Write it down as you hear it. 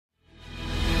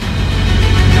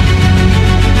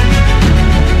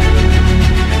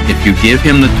If you give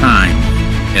him the time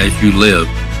as you live,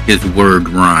 his word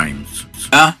rhymes.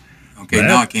 Okay,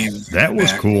 now I came That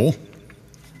was back. cool.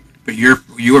 But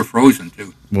you were frozen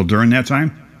too. Well, during that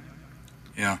time?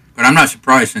 Yeah, but I'm not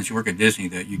surprised since you work at Disney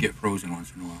that you get frozen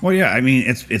once in a while. Well, yeah, I mean,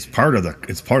 it's part of the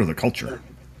culture.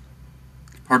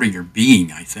 It's part of your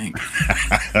being, I think.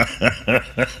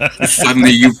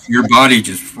 Suddenly, your body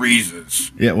just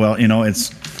freezes. Yeah, well, you know,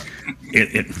 it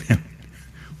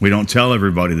we don't tell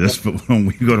everybody this, but when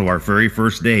we go to our very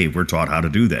first day, we're taught how to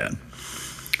do that.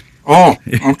 Oh,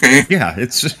 okay. Yeah,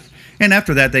 it's just, and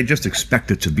after that, they just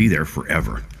expect it to be there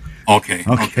forever. Okay.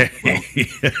 Okay.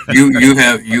 Well,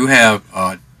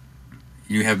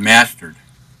 you have mastered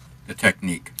the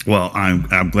technique. Well,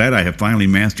 I'm glad I have finally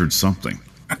mastered something.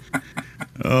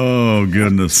 Oh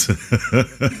goodness.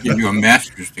 Give you a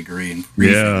master's degree in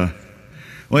freezing. Yeah.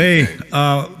 Well, hey,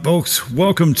 folks,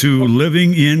 welcome to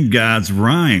Living in God's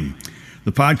Rhyme,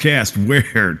 the podcast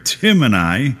where Tim and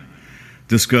I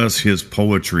discuss his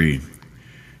poetry,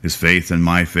 his faith and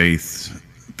my faith,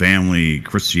 family,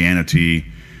 Christianity,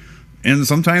 and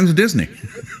sometimes Disney.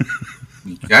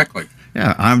 Exactly.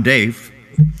 Yeah, I'm Dave.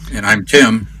 And I'm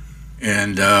Tim.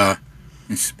 And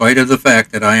in spite of the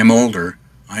fact that I am older,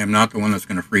 I am not the one that's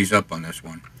going to freeze up on this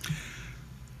one.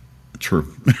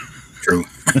 True. True.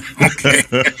 Okay.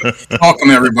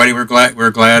 Welcome everybody. We're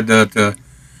glad to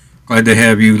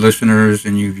have you listeners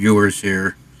and you viewers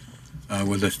here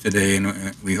with us today,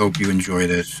 and we hope you enjoy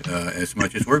this as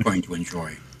much as we're going to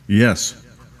enjoy. Yes.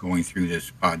 Going through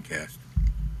this podcast.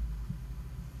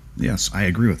 Yes, I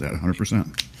agree with that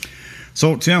 100%.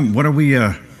 So, Tim, what are we?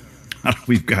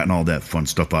 We've gotten all that fun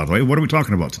stuff out of the way. What are we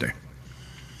talking about today?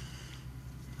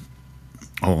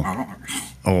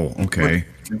 Oh, okay.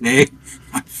 Today,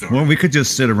 I'm sorry. Well, we could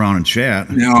just sit around and chat.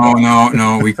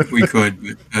 No, we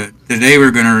could. But, today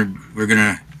we're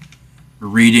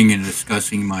reading and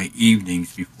discussing my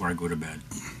evenings before I go to bed.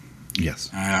 Yes.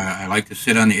 I like to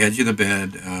sit on the edge of the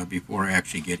bed before I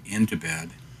actually get into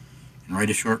bed and write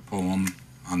a short poem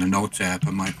on the notes app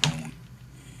on my phone.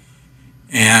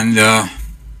 And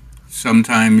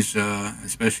sometimes,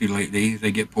 especially lately,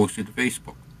 they get posted to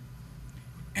Facebook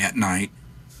at night,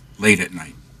 late at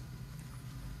night.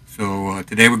 So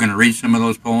today we're going to read some of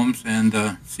those poems and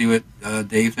see what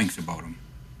Dave thinks about them.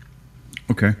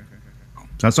 Okay.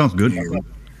 That sounds good.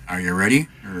 Are you ready?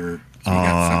 Or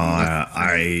I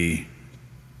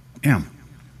am.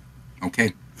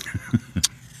 Okay.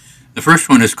 The first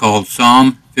one is called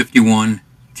Psalm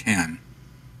 51:10.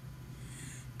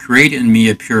 Create in me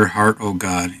a pure heart, O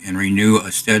God, and renew a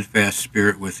steadfast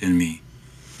spirit within me.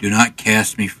 Do not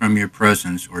cast me from your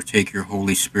presence or take your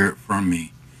Holy Spirit from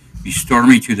me. Restore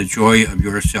me to the joy of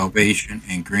your salvation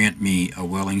and grant me a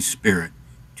willing spirit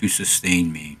to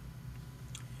sustain me.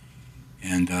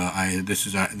 And I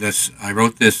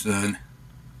wrote this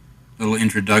little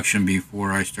introduction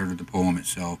before I started the poem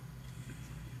itself.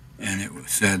 And it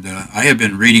said, I have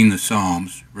been reading the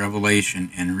Psalms, Revelation,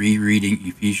 and rereading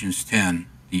Ephesians 10,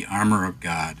 the armor of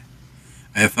God.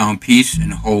 I have found peace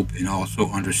and hope and also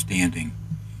understanding.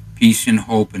 Peace and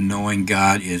hope in knowing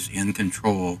God is in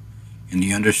control in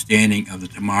the understanding of the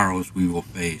tomorrows we will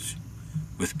face.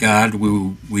 With God,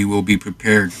 we will be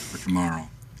prepared for tomorrow.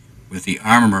 With the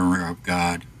armor of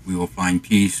God, we will find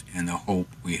peace and the hope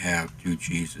we have through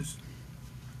Jesus.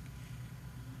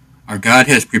 Our God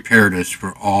has prepared us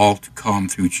for all to come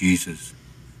through Jesus.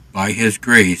 By his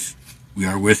grace, we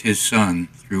are with his Son,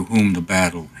 through whom the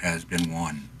battle has been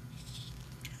won.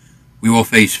 We will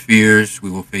face fears, we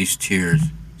will face tears.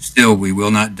 Still, we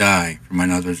will not die from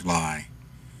another's lie.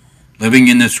 Living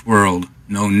in this world,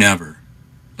 no, never.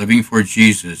 Living for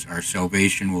Jesus, our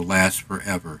salvation will last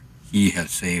forever. He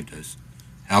has saved us.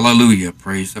 Hallelujah,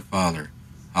 praise the Father.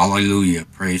 Hallelujah,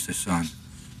 praise the Son.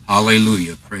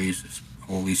 Hallelujah, praise the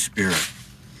Holy Spirit.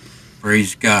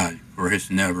 Praise God for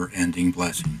his never-ending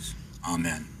blessings.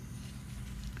 Amen.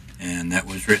 And that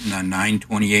was written on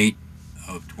 9/28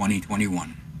 of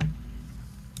 2021.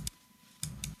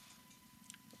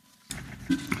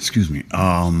 Excuse me.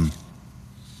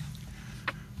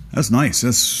 That's nice.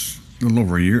 That's a little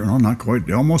over a year. Oh, not quite.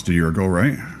 Almost a year ago,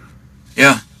 right?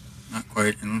 Yeah, not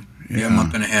quite. A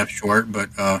month and a half short, but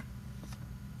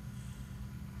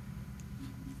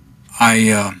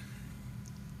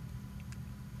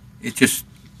it just,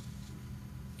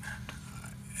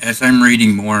 as I'm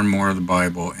reading more and more of the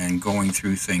Bible and going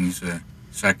through things,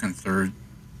 second, third,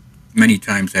 many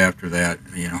times after that,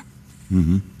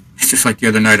 Mm-hmm. It's just like the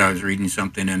other night I was reading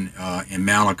something in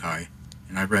Malachi,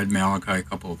 and I've read Malachi a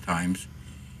couple of times,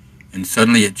 and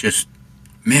suddenly it just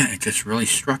really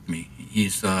struck me. He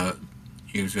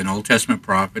was an Old Testament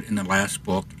prophet in the last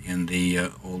book in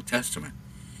the Old Testament.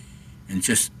 and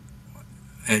just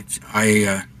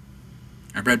I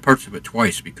read parts of it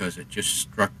twice because it just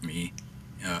struck me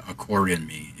a chord in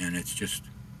me, and it's just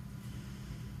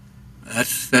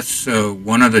that's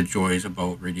one of the joys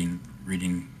about reading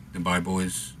the Bible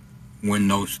is when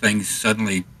those things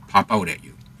suddenly pop out at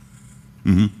you.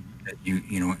 Mm-hmm. That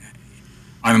you know,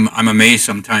 I'm amazed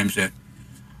sometimes that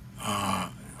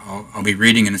I'll be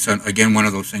reading and again one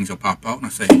of those things will pop out and I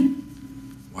say,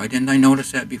 why didn't I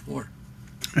notice that before?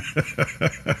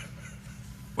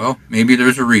 Well, maybe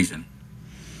there's a reason.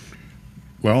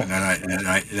 Well,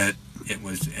 that it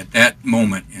was at that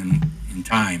moment in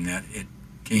time that it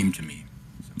came to me.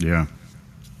 So, yeah.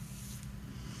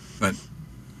 but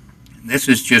this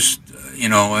is just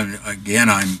and again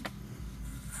a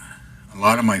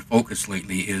lot of my focus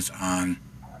lately is on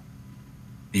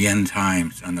the end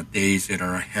times, on the days that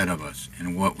are ahead of us,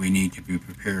 and what we need to be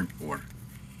prepared for.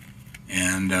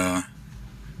 And I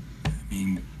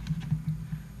mean,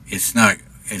 it's not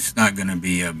going to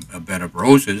be a bed of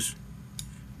roses,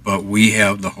 but we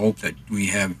have the hope that we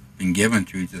have been given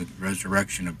through the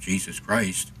resurrection of Jesus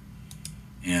Christ,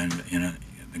 and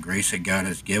the grace that God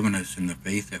has given us, and the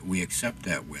faith that we accept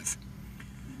that with,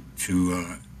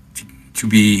 to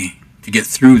get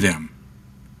through them,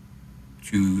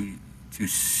 to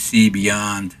see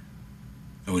beyond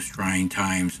those trying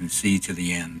times and see to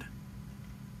the end.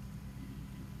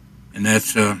 And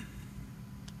that's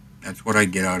what I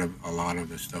get out of a lot of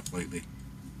this stuff lately.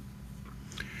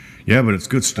 Yeah, but it's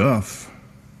good stuff.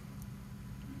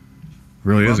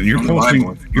 Really is. And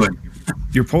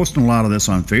you're posting a lot of this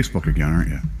on Facebook again, aren't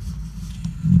you?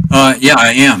 Yeah,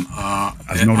 I am.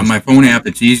 On my phone app,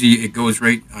 it's easy. It goes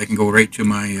right. I can go right to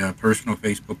my personal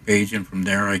Facebook page, and from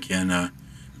there I can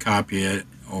copy it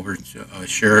over,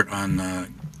 share it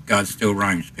on God Still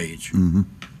Rhymes page. Mm-hmm.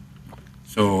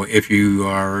 So if you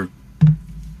are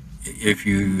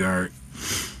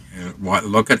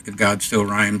look at God Still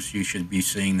Rhymes, you should be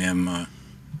seeing them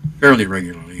fairly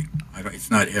regularly.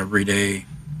 It's not every day,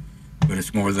 but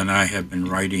it's more than I have been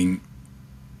writing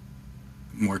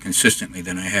more consistently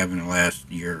than I have in the last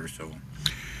year or so.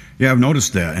 Yeah, I've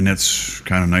noticed that, and it's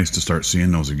kind of nice to start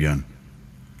seeing those again.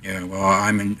 Yeah, well,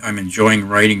 I'm enjoying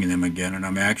writing them again, and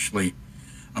I'm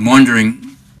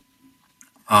wondering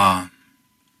about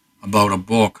a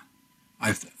book.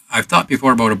 I've thought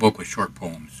before about a book with short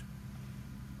poems.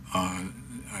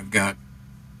 I've got,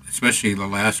 especially the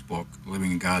last book,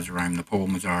 Living in God's Rhyme, the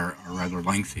poems are rather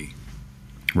lengthy.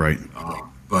 Right.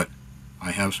 But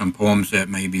I have some poems that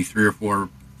may be 3 or 4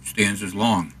 stanzas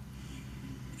long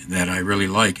that I really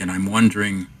like, and I'm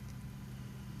wondering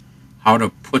how to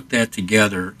put that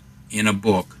together in a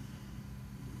book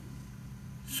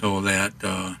so that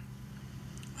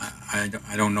I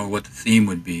don't know what the theme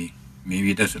would be.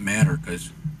 Maybe it doesn't matter,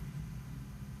 because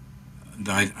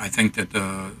I think that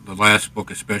the last book,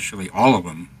 especially, all of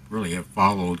them really have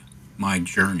followed my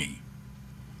journey.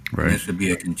 Right. And this would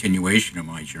be a continuation of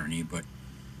my journey, but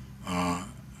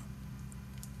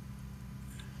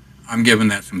I'm giving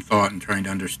that some thought and trying to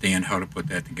understand how to put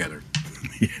that together.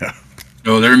 Yeah.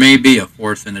 So there may be a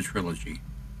 4th in the trilogy.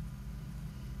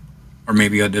 Or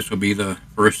maybe this will be the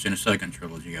 1st and a 2nd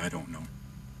trilogy. I don't know.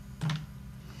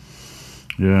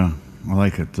 Yeah, I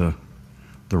like it. The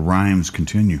rhymes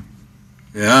continue.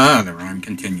 Yeah, the rhyme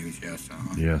continues, yes.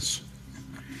 Yes.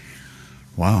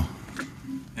 Wow.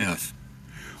 Yes.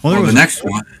 Well, there was the next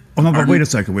one. Oh, no, but wait a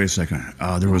second.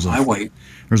 There was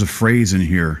a phrase in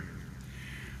here.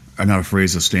 Not a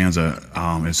phrase, a stanza.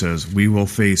 It says, "We will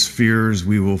face fears,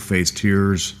 we will face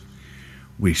tears.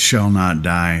 We shall not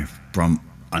die from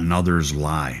another's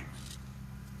lie."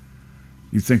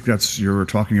 You think you're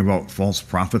talking about false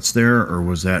prophets there, or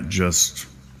was that just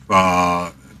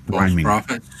false rhyming?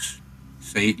 Prophets,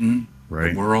 Satan,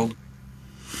 right. The world,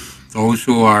 those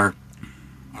who are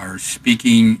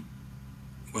speaking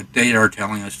what they are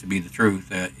telling us to be the truth,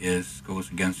 that goes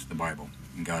against the Bible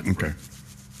and God's word.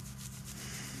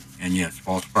 And yes,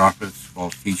 false prophets,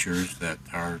 false teachers that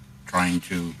are trying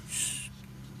to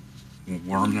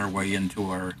worm their way into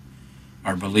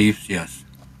our beliefs, yes,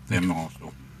 them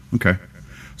also. Okay.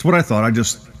 That's what I thought. I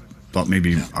just thought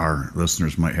maybe our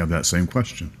listeners might have that same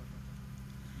question.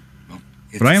 Well,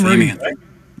 but I am ready.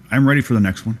 I'm ready for the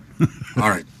next one. All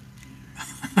right.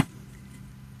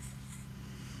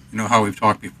 You know how we've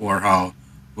talked before, how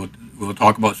we'll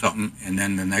talk about something, and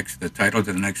then the title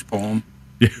to the next poem.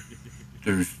 Yeah.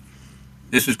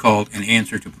 This is called An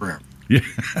Answer to Prayer. Yeah.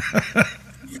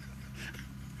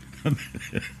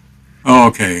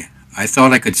 Okay. I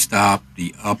thought I could stop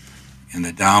the up and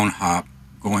the down hop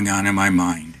going on in my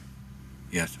mind.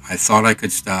 Yes, I thought I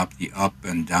could stop the up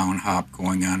and down hop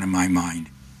going on in my mind.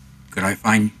 Could I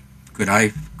find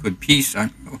Could peace?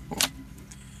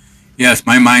 Yes,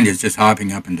 my mind is just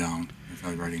hopping up and down as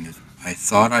I was writing this. I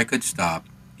thought I could stop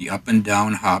the up and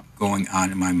down hop going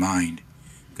on in my mind.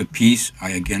 Could peace I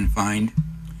again find?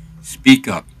 Speak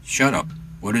up, shut up,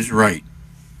 what is right,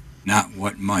 not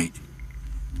what might.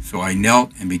 So I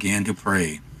knelt and began to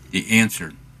pray. The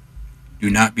answer: do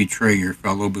not betray your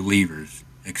fellow believers,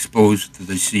 expose the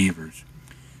deceivers.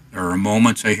 There are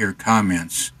moments I hear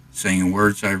comments saying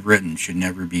words I've written should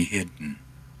never be hidden.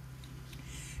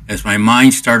 As my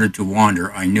mind started to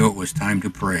wander, I knew it was time to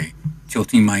pray.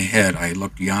 Tilting my head, I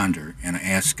looked yonder and I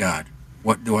asked God,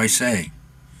 what do I say?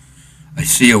 I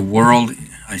see the world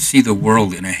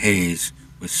in a haze,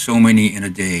 with so many in a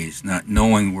daze, not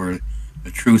knowing where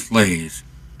the truth lays.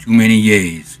 Too many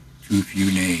yeas, too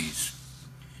few nays.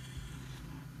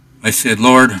 I said,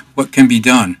 Lord, what can be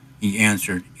done? He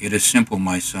answered, it is simple,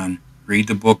 my son. Read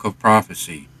the book of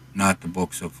prophecy, not the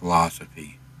books of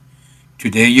philosophy.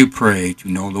 Today you pray to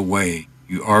know the way.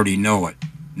 You already know it.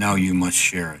 Now you must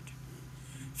share it.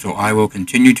 So I will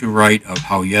continue to write of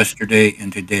how yesterday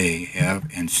and today have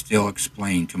and still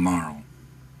explain tomorrow.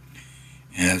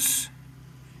 As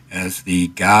the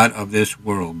God of this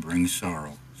world brings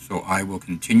sorrow, so I will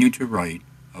continue to write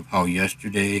of how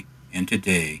yesterday and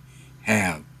today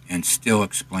have and still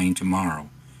explain tomorrow,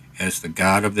 as the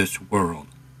God of this world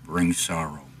brings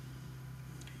sorrow.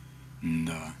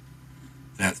 And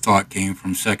that thought came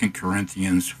from 2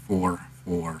 Corinthians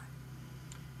 4:4.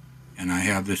 And I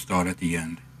have this thought at the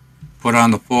end. Put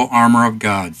on the full armor of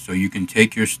God so you can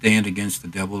take your stand against the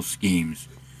devil's schemes.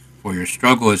 For your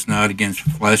struggle is not against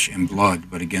flesh and blood,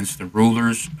 but against the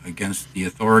rulers, against the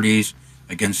authorities,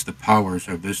 against the powers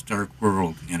of this dark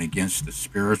world, and against the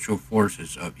spiritual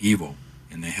forces of evil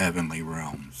in the heavenly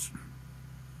realms.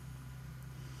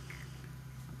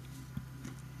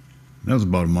 That was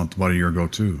about a year ago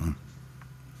too,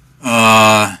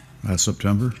 huh? Last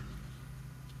September.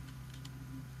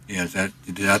 Yeah, is that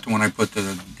the one I put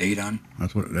the date on?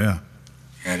 That's what. Yeah.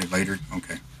 Added later.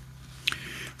 Okay.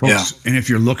 Folks, and if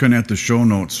you're looking at the show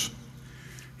notes,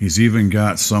 he's even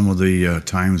got some of the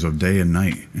times of day and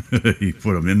night. He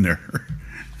put them in there.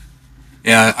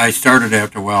 Yeah, I started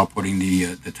after a while putting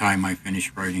the time I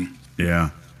finished writing.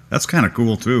 Yeah, that's kind of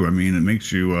cool too. I mean, it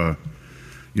makes you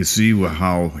you see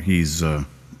how he's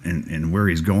and where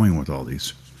he's going with all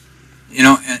these. You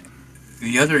know,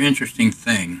 the other interesting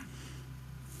thing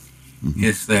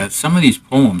is that some of these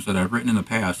poems that I've written in the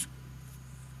past,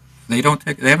 they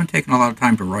haven't taken a lot of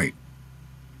time to write.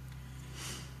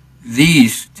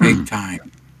 These take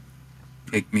time.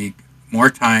 Take me more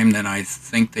time than I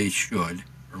think they should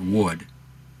or would.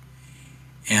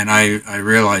 And I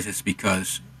realize it's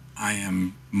because I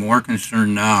am more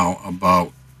concerned now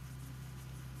about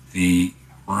the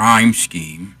rhyme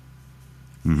scheme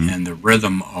and the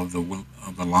rhythm of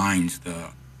the lines.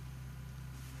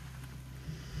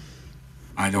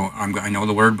 I know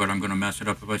the word, but I'm going to mess it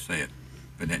up if I say it.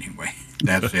 But anyway,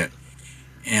 that's it.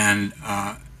 And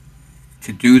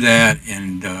to do that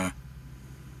and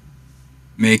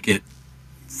make it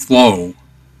flow,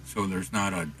 so there's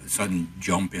not a sudden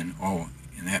jump in. Oh,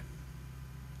 and that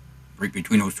right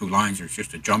between those two lines, there's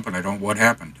just a jump, and I don't know what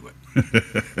happened to it.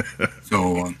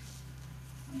 So,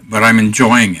 but I'm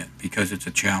enjoying it because it's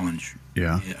a challenge.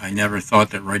 Yeah. I never thought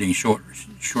that writing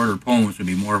shorter poems would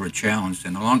be more of a challenge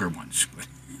than the longer ones, but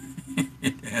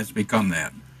it has become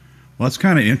that. Well, it's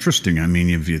kind of interesting. I mean,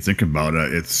 if you think about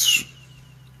it,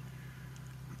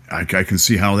 I can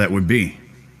see how that would be.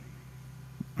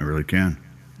 I really can.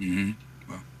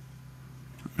 Well,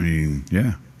 I mean,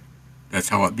 yeah. That's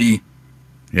how it be.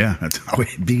 Yeah, that's how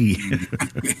it be.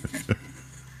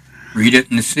 Read it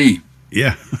and see.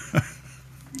 Yeah.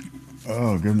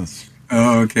 Oh, goodness.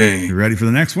 Okay. You ready for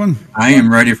the next one? I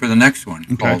am ready for the next one,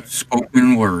 Okay. called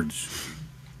Spoken Words.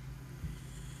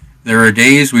 There are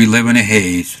days we live in a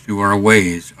haze through our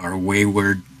ways, our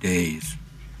wayward days.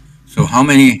 So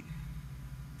many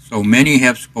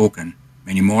have spoken,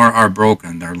 many more are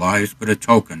broken, their lives but a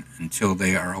token until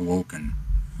they are awoken.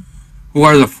 Who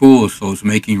are the fools, those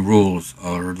making rules,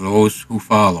 or those who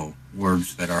follow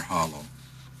words that are hollow?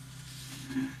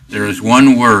 There is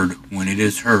one word, when it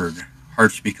is heard,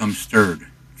 hearts become stirred,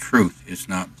 truth is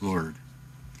not blurred.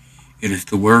 It is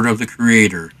the word of the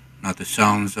Creator, not the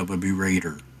sounds of a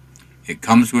berater. It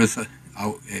comes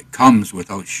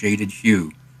without shaded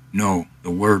hue. No,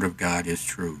 the word of God is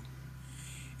true.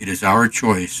 It is our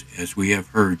choice, as we have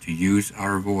heard, to use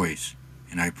our voice,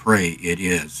 and I pray it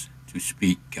is to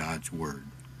speak God's word.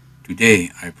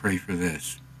 Today, I pray for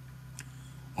this.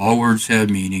 All words have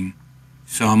meaning.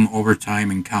 Some over time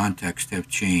and context have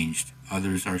changed.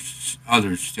 Others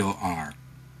still are.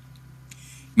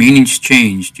 Meanings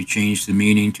change to change the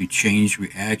meaning, to change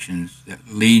reactions that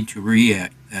lead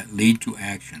to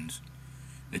actions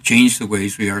that change the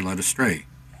ways we are led astray.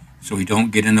 So we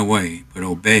don't get in the way, but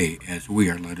obey as we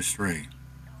are led astray.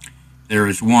 There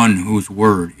is one whose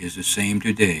word is the same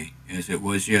today as it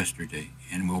was yesterday,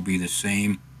 and will be the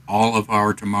same all of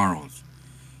our tomorrows.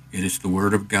 It is the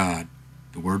word of God,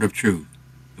 the word of truth,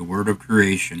 the word of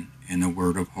creation, and the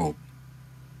word of hope.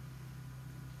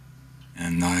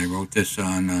 And I wrote this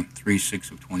on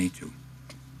 3/6/22.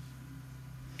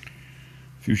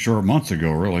 A few short months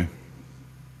ago, really.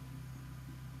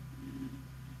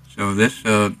 So this,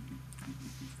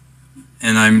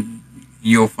 and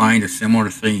you'll find a similar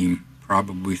theme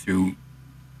probably through,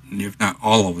 if not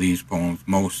all of these poems,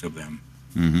 most of them.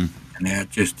 Mm-hmm. And that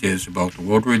just is about the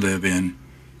world we live in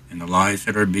and the lies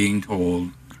that are being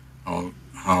told,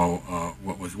 how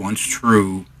what was once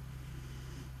true,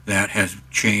 that has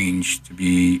changed to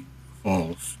be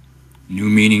false. New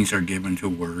meanings are given to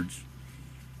words.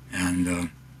 And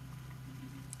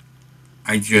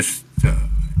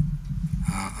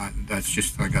that's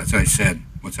just, like as I said,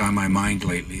 what's on my mind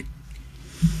lately.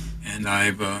 And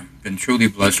I've been truly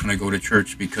blessed when I go to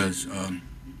church because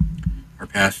our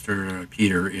pastor,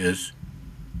 Peter,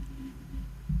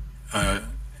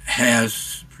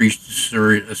 has preached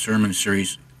a sermon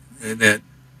series that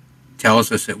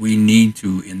tells us that we need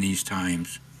to, in these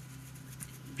times,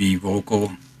 be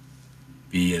vocal,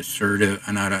 be assertive,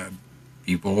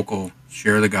 be vocal,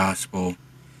 share the gospel,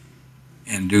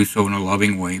 and do so in a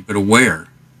loving way, but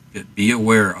be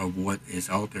aware of what is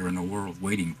out there in the world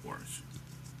waiting for us,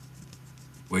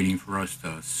 waiting for us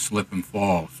to slip and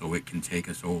fall so it can take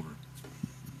us over.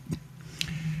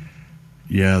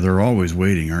 Yeah, they're always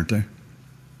waiting, aren't they?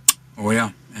 Oh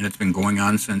yeah, and it's been going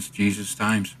on since Jesus'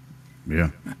 times. Yeah.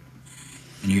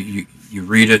 And you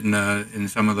read it in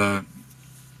some of the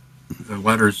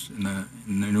letters in the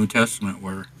New Testament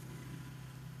where,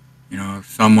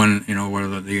 someone, where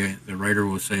the writer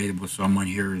will say, was someone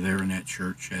here or there in that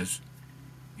church is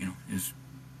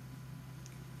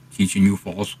teaching you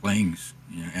false things,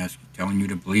 telling you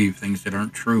to believe things that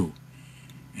aren't true,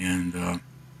 and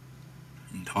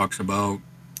talks about,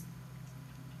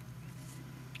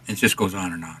 it just goes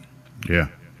on and on. Yeah,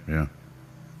 yeah.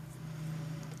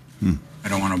 I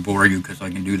don't want to bore you because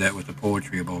I can do that with the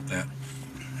poetry about that.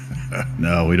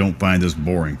 No, we don't find this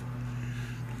boring.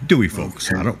 Do we, folks?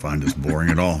 Okay. I don't find this boring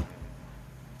at all.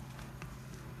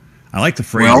 I like the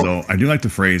phrase, though. I do like the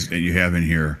phrase that you have in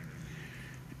here.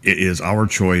 It is our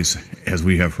choice, as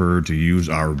we have heard, to use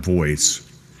our voice,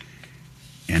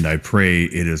 and I pray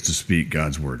it is to speak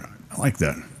God's word. I like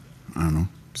that. I don't know.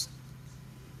 It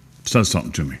says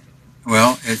something to me.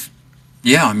 Well,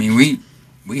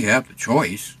 we have the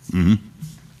choice. Mm-hmm.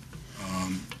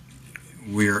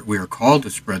 We are called to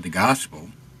spread the gospel,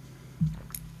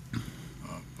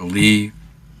 believe,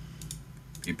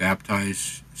 be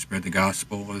baptized, spread the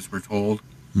gospel, as we're told.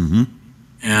 Mm-hmm.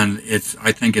 And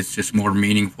I think it's just more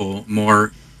meaningful,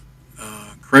 more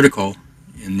critical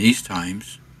in these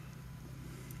times.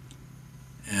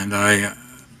 And I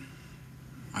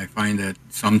find that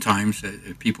sometimes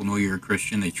if people know you're a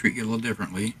Christian, they treat you a little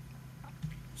differently.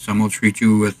 Some will treat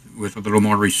you with a little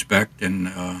more respect,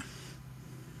 and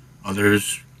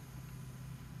others,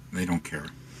 they don't care.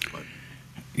 But,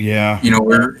 yeah.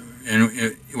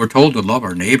 We're told to love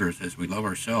our neighbors as we love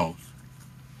ourselves.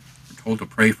 We're told to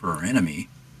pray for our enemy.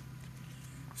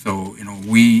 So,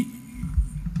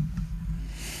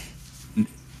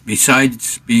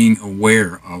 besides being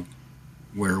aware of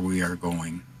where we are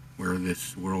going, where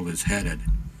this world is headed,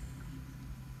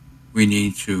 we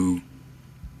need to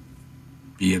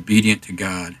be obedient to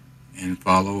God and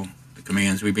follow the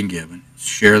commands we've been given.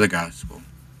 Share the gospel.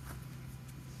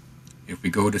 If we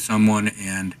go to someone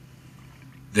and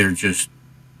they're just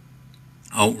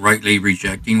outrightly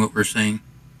rejecting what we're saying,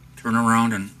 turn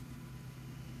around and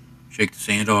shake the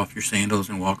sand off your sandals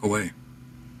and walk away.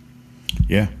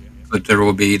 Yeah. But there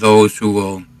will be those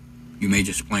who you may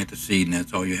just plant the seed, and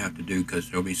that's all you have to do, because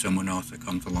there'll be someone else that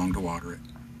comes along to water it.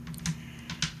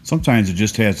 Sometimes it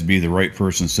just has to be the right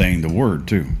person saying the word,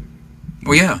 too.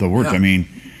 Oh, yeah. The word. Yeah. I mean,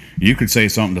 you could say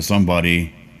something to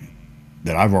somebody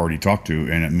that I've already talked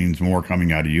to, and it means more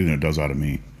coming out of you than it does out of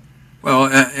me. Well,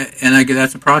 and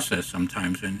that's a process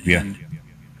sometimes. And yeah.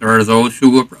 There are those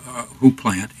who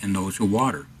plant and those who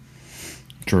water.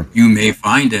 True. You may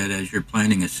find that as you're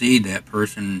planting a seed, that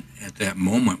person at that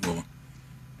moment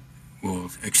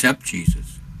will accept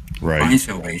Jesus, right, find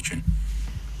salvation.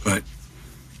 But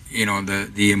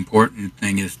the important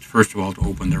thing is, first of all, to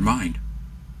open their mind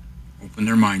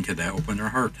to that, open their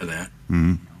heart to that.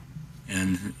 Mm-hmm.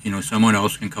 And someone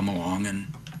else can come along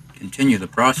and continue the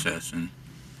process. And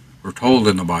we're told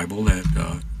in the Bible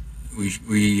that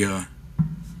we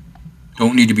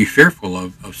don't need to be fearful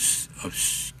of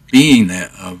being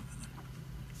that, of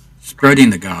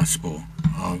spreading the gospel,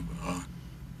 of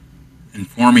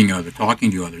informing others,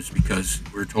 talking to others, because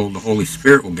we're told the Holy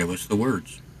Spirit will give us the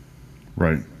words.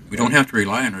 Right. We don't have to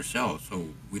rely on ourselves, so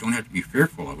we don't have to be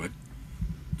fearful of it.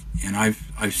 And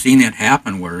I've seen that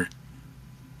happen where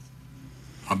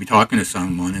I'll be talking to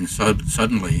someone and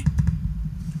suddenly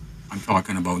I'm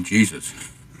talking about Jesus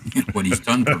and what he's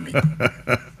done for me.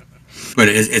 But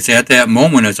it's at that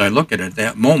moment, as I look at it,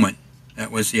 that moment,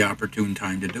 that was the opportune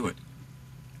time to do it.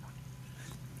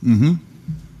 Mm-hmm.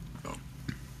 So.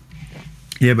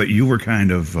 Yeah, but you were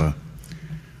kind of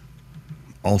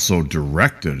also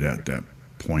directed at that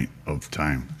point of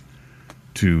time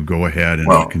to go ahead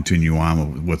and continue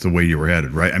on with the way you were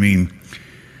headed, right? I mean,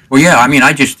 well, yeah. I mean,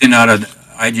 I just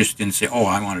didn't say, "Oh,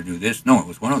 I want to do this." No, it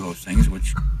was one of those things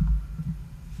which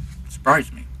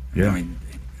surprised me. Yeah. I mean,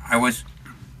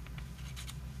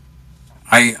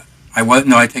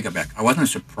 I take it back. I wasn't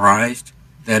surprised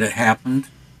that it happened,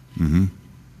 mm-hmm.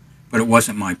 but it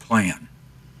wasn't my plan.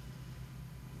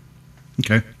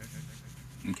 Okay.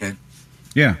 Okay.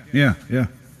 Yeah.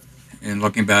 And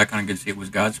looking back, I can see it was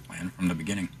God's plan from the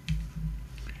beginning.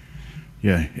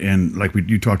 Yeah, and like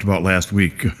you talked about last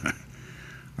week,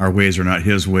 our ways are not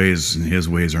His ways, and His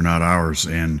ways are not ours.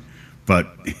 But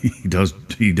He does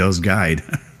guide.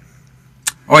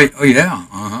 Oh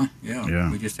yeah,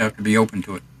 yeah. We just have to be open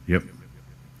to it. Yep.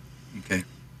 Okay.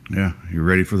 Yeah, you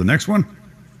ready for the next one?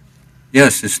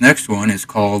 Yes, this next one is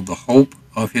called "The Hope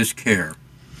of His Care."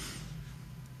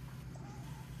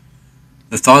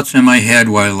 The thoughts in my head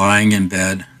while lying in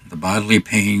bed, the bodily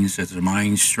pains as the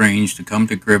mind strains to come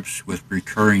to grips with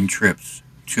recurring trips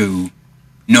to,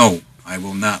 no, I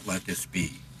will not let this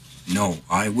be. No,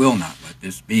 I will not let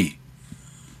this be.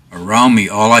 Around me,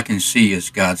 all I can see is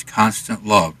God's constant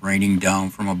love raining down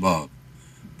from above.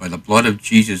 By the blood of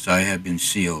Jesus I have been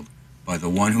sealed. By the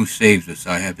one who saves us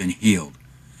I have been healed.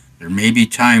 There may be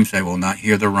times I will not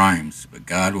hear the rhymes, but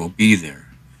God will be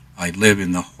there. I live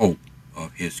in the hope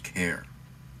of His care.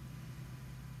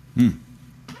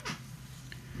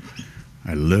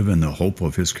 I live in the hope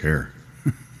of His care.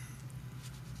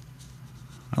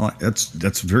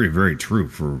 That's very, very true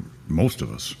for most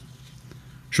of us.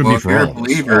 Should be for all of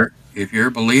us. If you're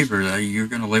a believer, you're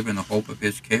going to live in the hope of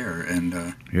His care,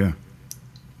 and yeah,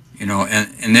 you know,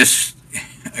 and this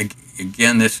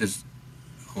again, this is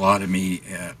a lot of me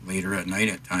later at night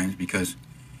at times, because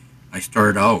I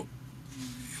start out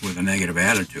with a negative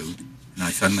attitude, and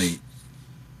I suddenly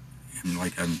am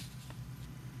like I'm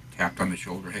tapped on the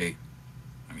shoulder. Hey,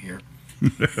 I'm here.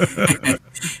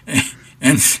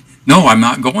 and no, I'm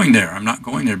not going there. I'm not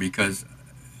going there because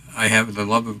I have the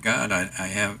love of God. I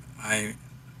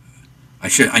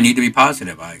need to be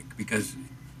positive. Because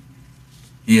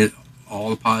He is, all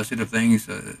the positive things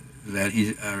that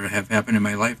have happened in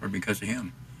my life are because of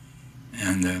Him,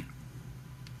 and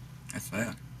that's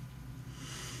that.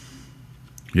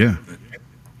 Yeah.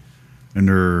 And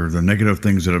the negative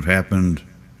things that have happened,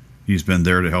 He's been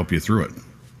there to help you through it.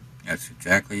 That's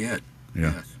exactly it.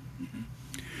 Yeah. Yes. Mm-hmm.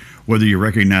 Whether you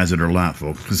recognize it or not,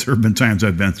 folks, because there have been times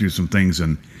I've been through some things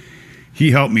and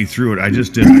He helped me through it. I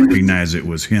just didn't recognize it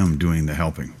was Him doing the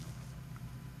helping.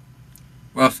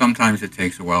 Well, sometimes it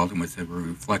takes a while, and as we're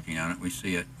reflecting on it, we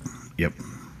see it. Yep.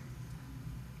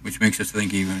 Which makes us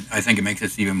think I think it makes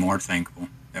us even more thankful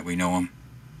that we know Him.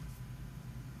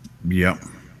 Yep.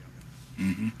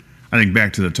 Mm-hmm. I think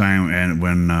back to the time and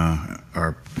when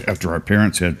after our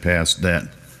parents had passed, that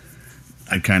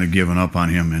I'd kind of given up on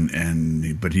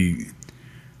Him, but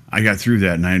I got through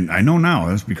that, and I know now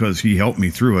that's because He helped me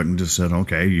through it and just said,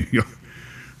 okay,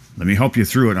 let me help you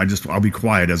through it. I'll be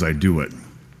quiet as I do it.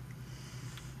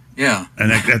 Yeah.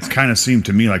 And that's kind of seemed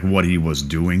to me like what He was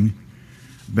doing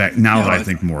back now that I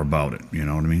think more about it. You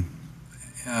know what I mean?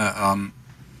 Yeah.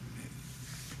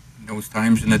 Those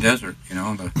times in the desert,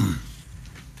 the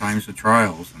times of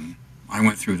trials, and I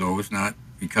went through those not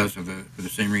because for the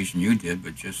same reason you did,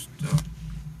 but just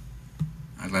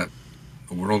I let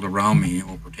the world around me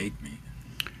overtake me.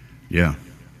 Yeah,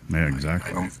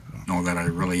 exactly. I don't know that I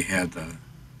really had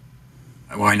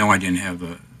I know I didn't have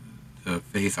the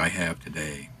faith I have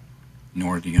today,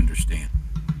 nor the understand.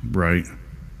 Right. So.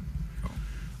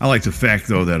 I like the fact,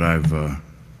 though, that I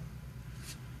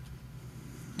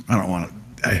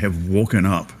have woken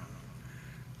up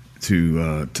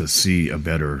to see a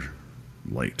better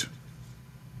light.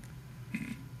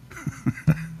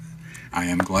 I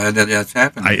am glad that that's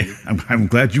happened. I'm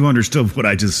glad you understood what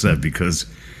I just said, because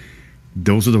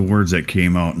those are the words that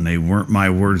came out, and they weren't my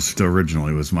words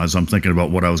originally. It was as I'm thinking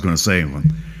about what I was going to say,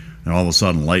 and all of a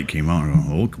sudden light came out. And I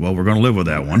go, oh, well, we're going to live with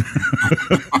that one.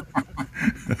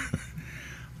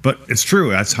 But it's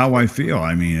true. That's how I feel.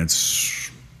 I mean,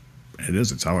 it's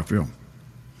how I feel.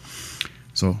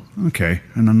 So, okay,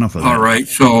 and enough of that. All right,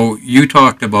 so you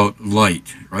talked about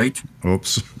light, right?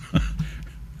 Oops.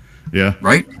 Yeah.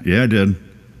 Right? Yeah, I did.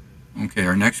 Okay,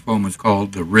 our next poem is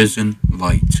called The Risen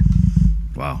Light.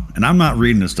 Wow. And I'm not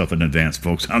reading this stuff in advance,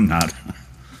 folks. I'm not.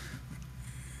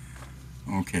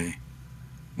 Okay.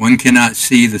 One cannot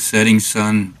see the setting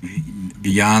sun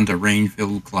beyond the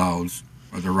rain-filled clouds,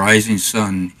 or the rising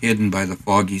sun hidden by the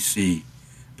foggy sea.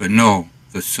 But no,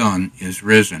 the sun is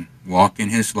risen. Walk in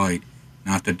his light,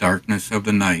 not the darkness of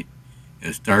the night.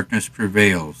 As darkness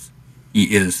prevails,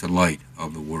 he is the light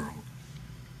of the world.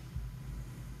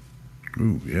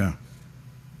 Ooh, yeah.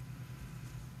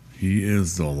 He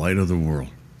is the light of the world.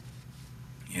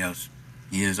 Yes,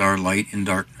 he is our light in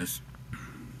darkness.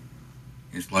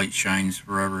 His light shines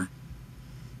forever.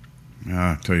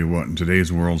 I tell you what, in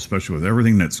today's world, especially with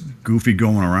everything that's goofy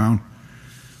going around,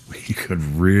 we could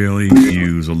really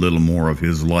use a little more of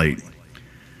his light.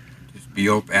 Just be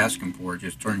open, ask him for it.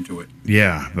 Just turn to it.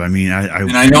 Yeah, but I mean,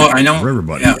 I know for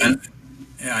everybody.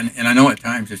 Yeah, and I know at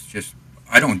times it's just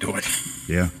I don't do it.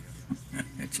 Yeah.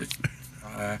 It's just,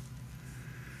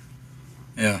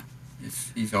 yeah,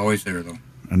 he's always there though.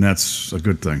 And that's a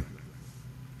good thing.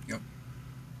 Yep.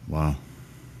 Wow.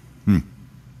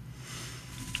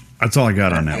 That's all I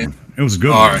got on that one. It was a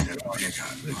good All one. right.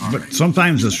 But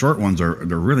sometimes the short ones they're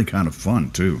really kind of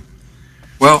fun too.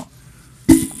 Well,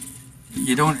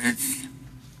 you don't.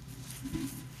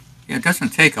 It doesn't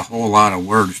take a whole lot of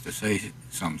words to say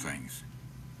some things.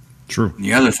 True. And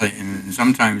the other thing, and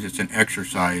sometimes it's an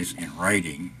exercise in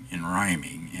writing, in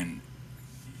rhyming,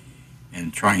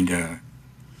 and trying to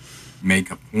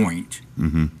make a point.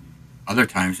 Mm-hmm. Other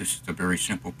times it's just a very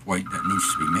simple point that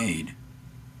needs to be made.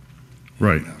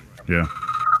 Right. Yeah.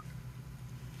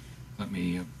 Let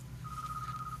me.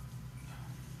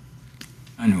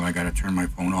 I knew I got to turn my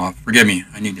phone off. Forgive me.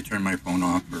 I need to turn my phone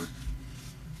off, or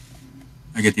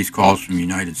I get these calls from the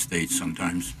United States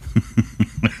sometimes.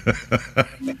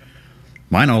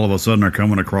 Mine all of a sudden are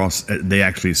coming across. They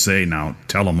actually say now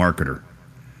telemarketer.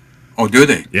 Oh, do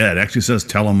they? Yeah, it actually says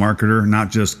telemarketer, not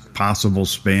just possible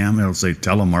spam. It'll say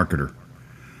telemarketer.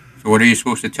 So what are you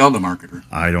supposed to tell the marketer?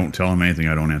 I don't tell them anything.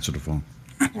 I don't answer the phone.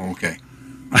 Well, okay.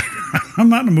 I'm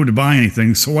not in the mood to buy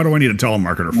anything, so what do I need a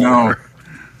telemarketer for? No.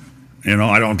 You know,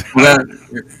 I don't. Well,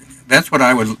 that's what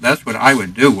I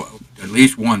would do at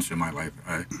least once in my life.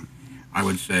 I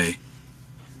would say,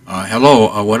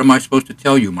 "Hello, what am I supposed to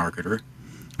tell you, marketer?"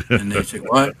 And they say,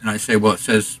 "What?" And I say, "Well, it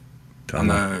says on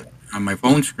my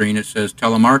phone screen it says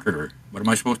telemarketer. What am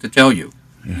I supposed to tell you?"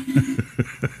 Yeah.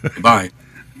 Goodbye.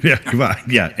 Yeah, goodbye.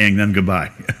 Yeah, and then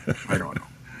goodbye. I don't know.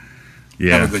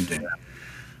 Yeah. Have a good day.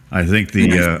 I think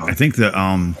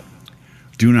the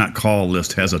do not call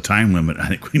list has a time limit.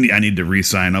 I think I need to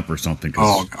re-sign up or something.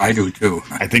 Oh, I do too.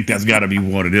 I think that's got to be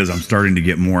what it is. I'm starting to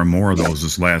get more and more of those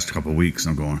this last couple of weeks.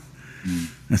 I'm going,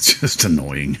 that's just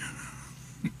annoying.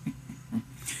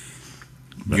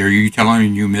 Are you telling me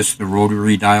you missed the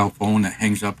rotary dial phone that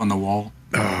hangs up on the wall?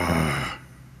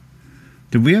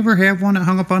 Did we ever have one that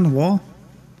hung up on the wall?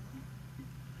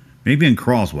 Maybe in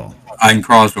Croswell. In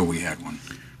Croswell we had one.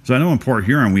 So I know in Port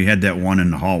Huron we had that one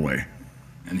in the hallway.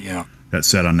 And yeah. That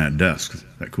sat on that desk,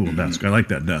 that cool desk. I like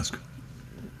that desk.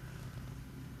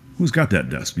 Who's got that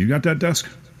desk? You got that desk?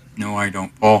 No, I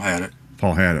don't. Paul had it.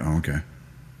 Paul had it. Oh, okay.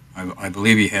 I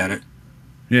believe he had it.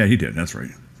 Yeah, he did. That's right.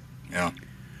 Yeah.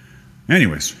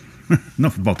 Anyways,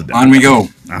 enough about the desk. On we go.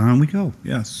 On we go.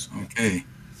 Yes. Okay.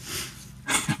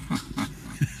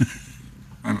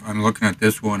 I'm looking at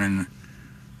this one, and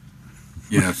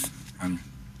yes,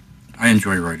 I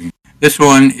enjoy writing. This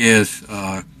one is,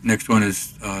 next one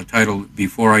is titled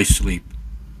Before I Sleep.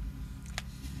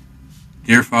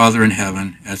 Dear Father in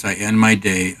heaven, as I end my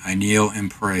day, I kneel and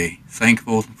pray,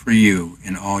 thankful for you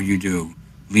and all you do,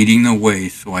 leading the way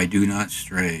so I do not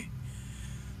stray.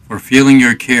 For feeling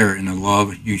your care and the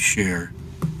love you share,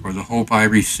 for the hope I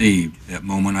received, that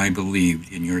moment I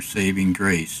believed in your saving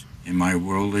grace in my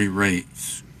worldly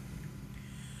race.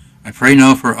 I pray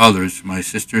now for others, my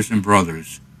sisters and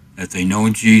brothers, that they know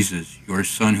Jesus, your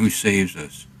Son who saves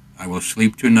us. I will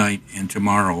sleep tonight and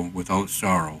tomorrow without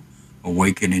sorrow,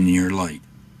 awaken in your light.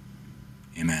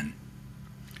 Amen.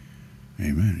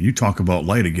 Amen. You talk about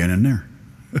light again in there.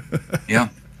 Yeah.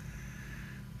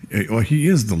 Well, he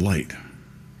is the light.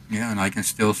 Yeah, and I can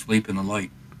still sleep in the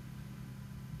light.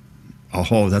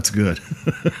 Oh, that's good.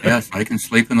 Yes, I can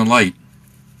sleep in the light.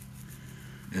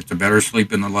 It's a better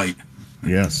sleep in the light.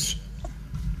 Yes.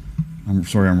 I'm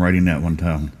sorry I'm writing that one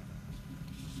down.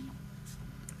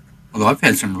 Although I've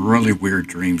had some really weird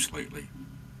dreams lately.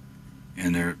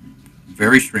 And they're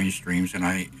very strange dreams, and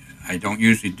I don't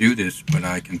usually do this, but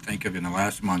I can think of in the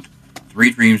last month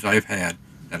 3 dreams I've had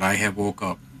that I have woke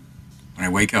up. When I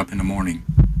wake up in the morning,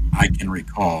 I can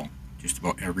recall just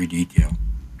about every detail.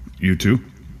 You too?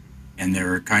 And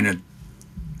they're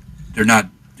not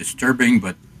disturbing,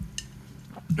 but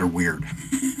they're weird.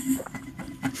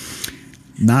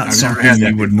 Not I've never something had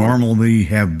that you would before. normally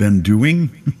have been doing?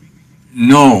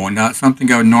 No, not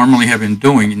something I would normally have been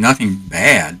doing. Nothing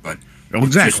bad, but Oh,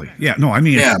 exactly. Yeah, no, I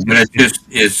mean, yeah, but it just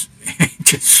is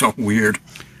just so weird.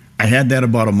 I had that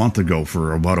about a month ago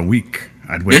for about a week.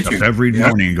 I'd wake Did up you? every Yeah.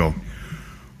 morning and go,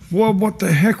 well, what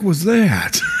the heck was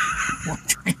that?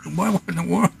 What in the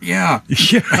world? Yeah.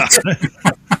 Yeah.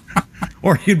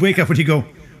 Or you'd wake up and you go,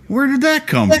 where did that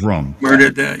come from? Where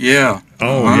did that? Yeah.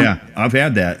 Oh, Uh-huh. yeah, I've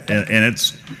had that. And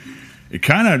it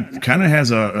kind of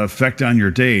has a effect on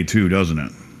your day too, doesn't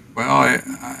it? Well,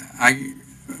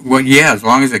 well, yeah. As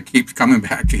long as it keeps coming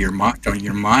back to your mind,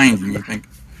 and you think,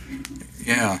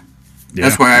 yeah. Yeah.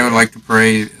 That's why I would like to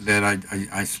pray that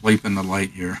I sleep in the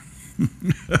light here.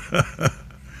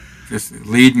 Just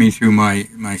lead me through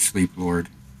my sleep, Lord.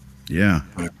 Yeah.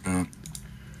 But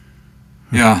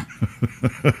yeah,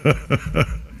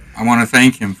 I want to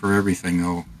thank Him for everything,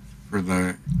 though, for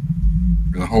the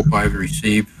hope I've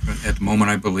received at the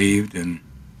moment I believed, and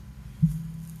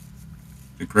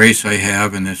the grace I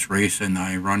have in this race, and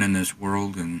I run in this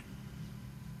world, and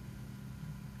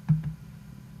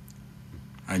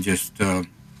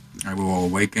I will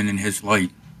awaken in His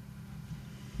light.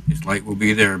 His light will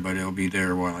be there, but it'll be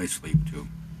there while I sleep too.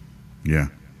 Yeah.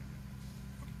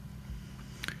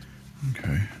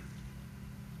 Okay.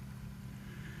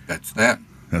 That's that.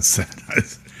 That's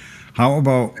that. How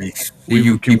about I see We-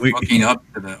 you can keep we- looking up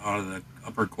to out of the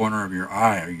upper corner of your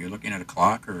eye. Are you looking at a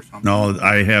clock or something? no?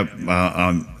 I have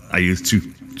I use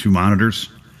two monitors.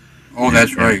 Oh,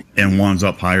 that's right. And one's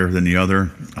up higher than the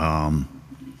other.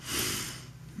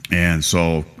 And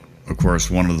so, of course,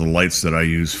 one of the lights that I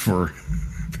use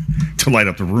to light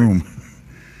up the room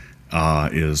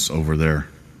is over there.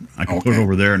 I can put it Okay.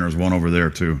 over there, and there's one over there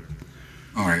too.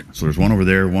 All right. So there's one over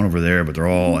there, but they're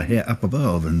all up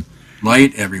above and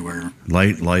Light everywhere.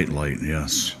 light.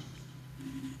 Yes.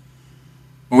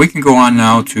 Well, we can go on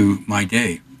now to my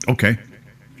day, Okay,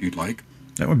 if you'd like.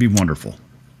 that would be wonderful.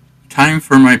 Time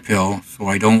for my pill so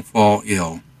I don't fall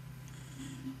ill.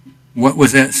 What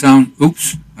was that sound?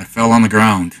 Oops, I fell on the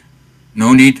ground.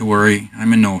 No need to worry.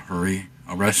 I'm in no hurry.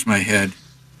 I'll rest my head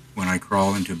when I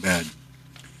crawl into bed.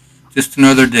 Just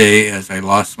another day as I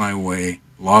lost my way.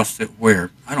 Lost it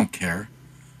where? I don't care.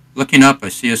 Looking up, I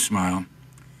see a smile.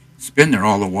 It's been there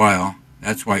all the while.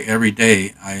 That's why every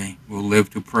day I will live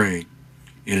to pray.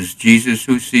 It is Jesus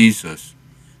who sees us.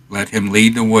 Let Him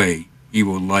lead the way. He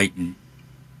will lighten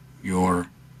your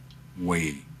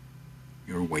way,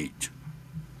 your weight.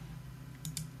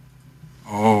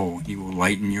 Oh, He will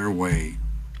lighten your way.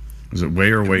 Is it way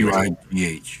or weight?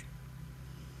 WIGH.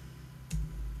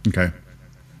 Okay.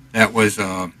 That was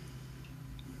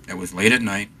late at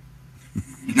night,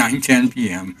 9:10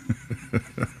 p.m.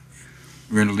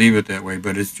 We're going to leave it that way,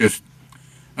 but it's just,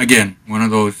 again, one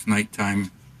of those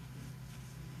nighttime,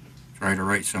 try to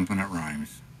write something that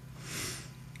rhymes.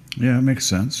 Yeah, it makes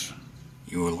sense.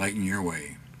 You will lighten your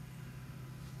way,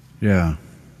 Yeah.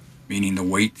 meaning the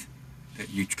weight that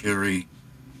you carry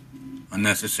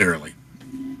unnecessarily.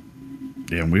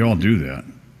 Yeah, and we all do that.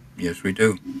 Yes, we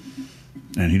do.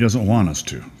 And He doesn't want us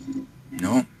to.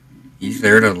 No, He's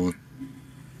there to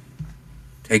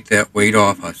take that weight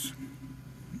off us.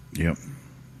 Yep.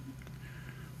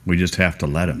 We just have to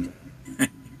let Him.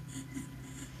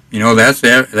 You know, that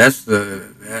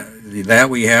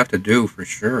we have to do for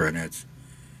sure, and it's.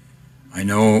 I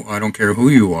know I don't care who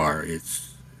you are.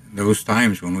 It's those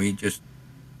times when we just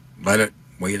let it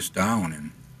weigh us down,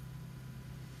 and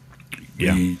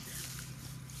Yeah.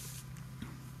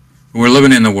 we're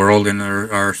living in the world, and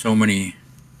there are so many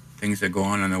things that go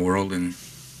on in the world, and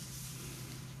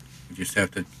we just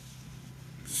have to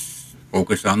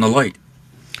focus on the light,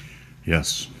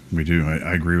 Yes, we do.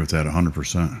 I agree with that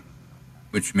 100%.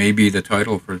 which may be the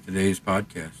title for today's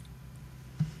podcast.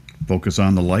 Focus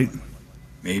on the light.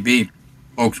 Maybe.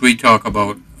 Folks, we talk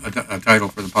about a title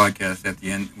for the podcast at the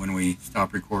end when we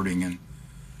stop recording, and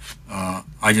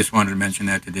I just wanted to mention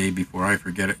that today before I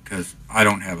forget it, because I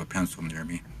don't have a pencil near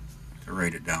me to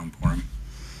write it down for him.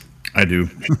 I do.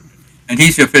 And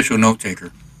he's the official note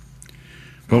taker.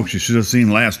 Folks, you should have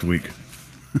seen last week.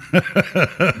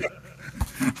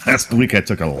 Last week I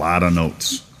took a lot of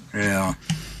notes. Yeah.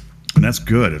 And that's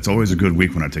good. It's always a good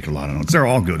week when I take a lot of notes. They're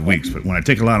all good weeks, but when I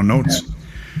take a lot of notes,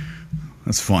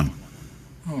 that's fun.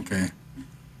 Okay.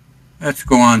 Let's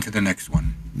go on to the next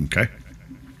one. Okay.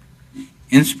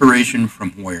 Inspiration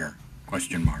from where?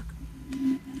 Question mark.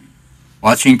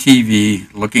 Watching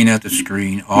TV, looking at the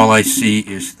screen, all I see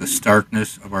is the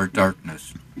starkness of our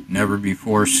darkness, never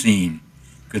before seen.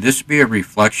 Could this be a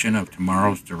reflection of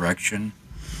tomorrow's direction?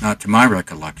 Not to my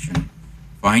recollection.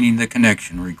 Finding the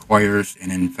connection requires an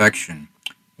infection,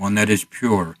 one that is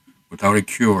pure, without a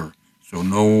cure, so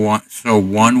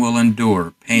one will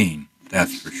endure pain,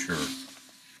 that's for sure.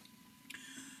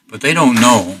 But they don't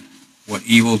know what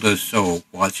evil does sow,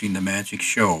 watching the magic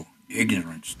show,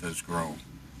 ignorance does grow.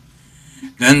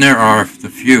 Then there are the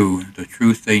few, the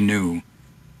truth they knew.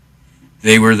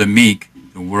 They were the meek,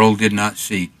 the world did not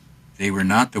seek. They were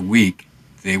not the weak,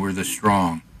 they were the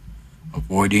strong,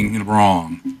 avoiding the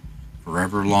wrong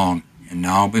forever long, and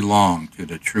now belong to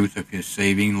the truth of his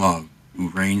saving love, who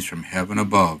reigns from heaven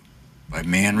above, by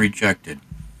man rejected,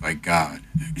 by God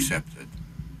accepted.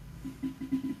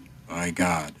 By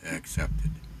God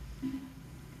accepted.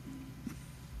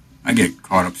 I get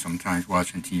caught up sometimes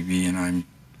watching TV, and I'm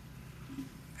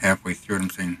halfway through it, I'm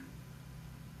saying,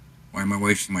 why am I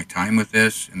wasting my time with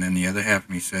this? And then the other half of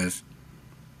me says,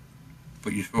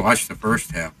 but you watch the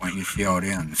first half, why don't you see how it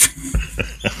ends?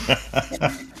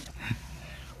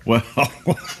 Well,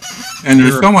 and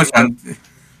there's so much on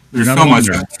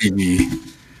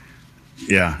TV.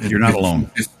 Yeah, you're not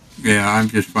alone. I'm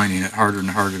just finding it harder and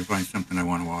harder to find something I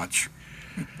want to watch.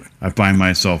 I find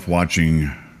myself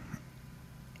watching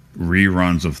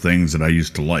reruns of things that I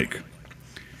used to like.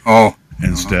 Oh.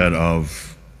 Instead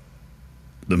of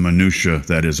the minutia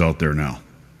that is out there now.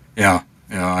 Yeah,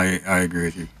 I agree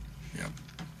with you. Yeah,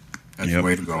 that's the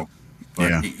way to go.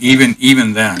 But yeah.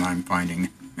 even then, I'm finding,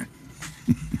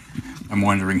 I'm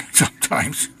wondering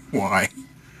sometimes why.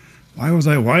 Why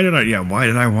did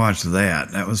I watch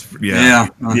that? That was yeah.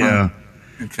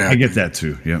 Exactly. I get that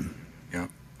too. Yep. Yeah.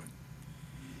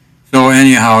 So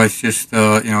anyhow, it's just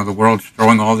the world's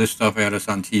throwing all this stuff at us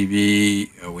on TV.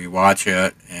 We watch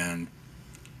it and.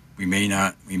 We may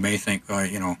think,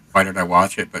 why did I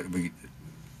watch it? But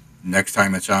next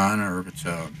time it's on, or if it's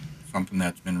something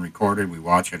that's been recorded, we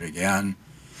watch it again.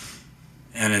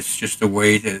 And it's just a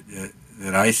way that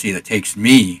I see that takes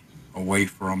me away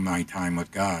from my time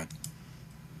with God.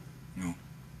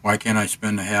 Why can't I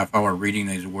spend a half hour reading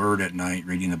His Word at night,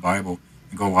 reading the Bible,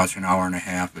 and go watch an hour and a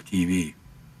half of TV?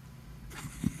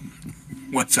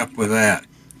 What's up with that?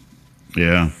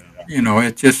 Yeah.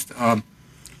 It just...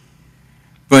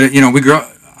 But we grew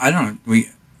up.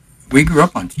 We grew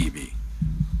up on TV.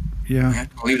 Yeah, I have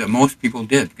to believe that most people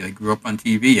did. They grew up on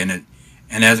TV, and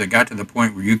as it got to the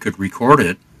point where you could record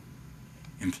it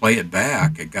and play it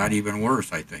back, it got even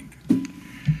worse. I think.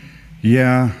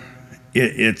 Yeah,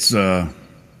 it's. I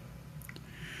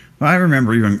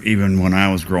remember even when I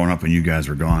was growing up and you guys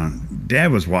were gone,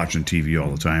 Dad was watching TV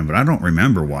all the time, but I don't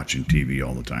remember watching TV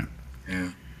all the time.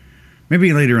 Yeah.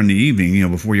 Maybe later in the evening,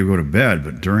 before you go to bed,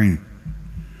 but during.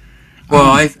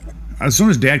 Well, as soon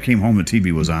as Dad came home, the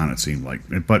TV was on. It seemed like,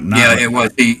 but not. Yeah, it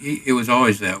was. It was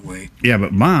always that way. Yeah,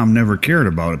 but Mom never cared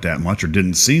about it that much, or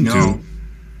didn't seem to.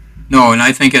 No, and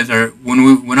I think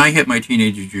when I hit my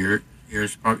teenage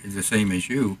years, probably the same as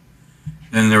you.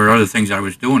 Then there were other things I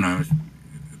was doing. Of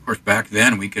course, back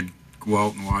then we could go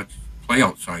out and play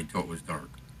outside till it was dark.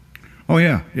 Oh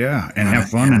yeah, and have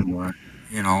fun. And,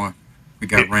 we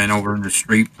got ran over in the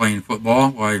street playing football.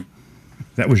 Why?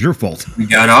 That was your fault. We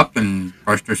got up and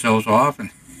brushed ourselves off and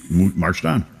marched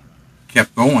on.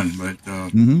 Kept going, but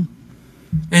and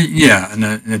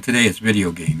today it's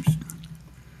video games.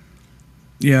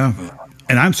 Yeah,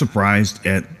 and I'm surprised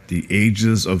at the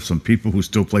ages of some people who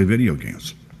still play video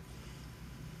games.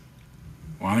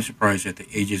 Well, I'm surprised at the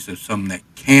ages of some that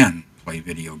can play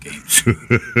video games.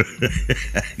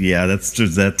 Yeah, that's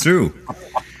just that too.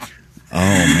 Oh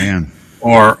man.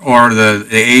 Or the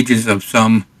ages of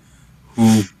some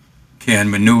who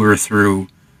can maneuver through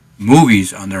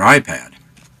movies on their iPad.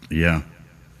 Yeah.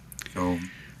 So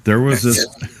there was this.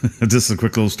 This is a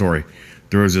quick little story.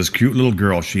 There was this cute little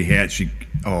girl. She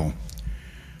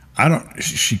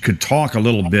could talk a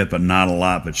little bit, but not a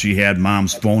lot. But she had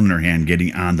Mom's phone in her hand,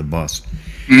 getting on the bus,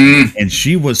 and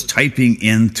she was typing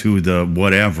into the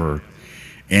whatever,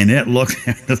 and it looked.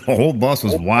 The whole bus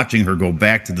was watching her go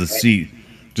back to the seat,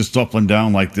 just up and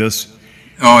down like this.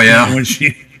 Oh yeah. And when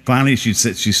she finally she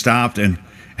stopped, and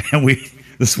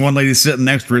this one lady sitting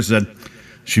next to her said,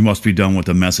 she must be done with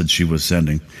the message she was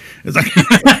sending. It's like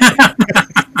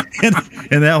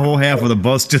and that whole half of the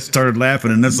bus just started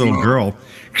laughing. And this little girl,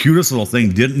 cutest little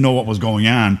thing, didn't know what was going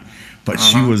on, but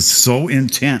she was so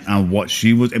intent on what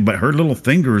she was. But her little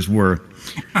fingers were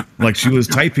like she was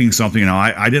typing something. Now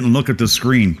I didn't look at the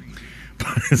screen,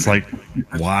 but it's like,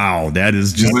 wow, that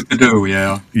is just What to do?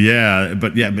 Yeah. yeah.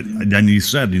 But then you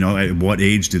said, at what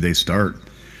age do they start?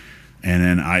 And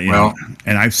then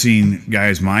and I've seen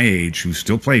guys my age who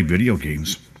still play video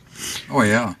games. Oh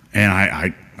yeah. And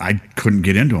I couldn't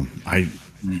get into them. I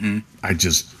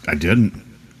didn't.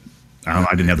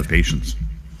 I didn't have the patience.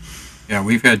 Yeah,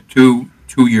 we've had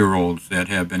two-year-olds that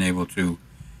have been able to,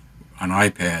 on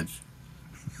iPads,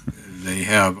 they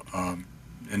have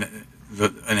an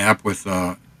app with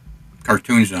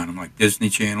cartoons on them, like Disney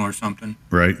Channel or something.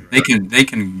 Right. They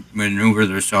can maneuver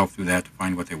themselves through that to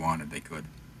find what they wanted. They could.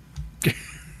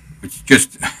 It's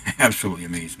just absolutely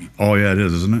amazing. Oh yeah, it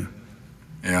is, isn't it?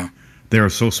 Yeah. They are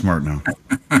so smart now.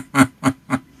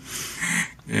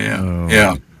 Yeah.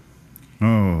 Yeah.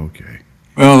 Oh, okay.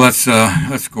 Well, let's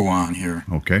go on here.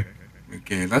 Okay.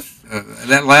 Okay,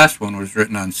 that last one was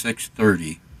written on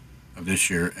 6/30 of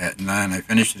this year at 9. I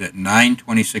finished it at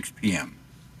 9:26 p.m.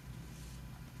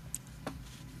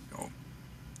 So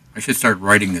I should start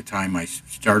writing the time I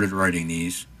started writing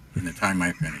these and the time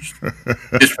I finished,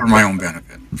 just for my own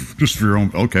benefit. Just for your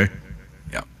own. Okay.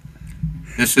 Yeah.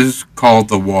 This is called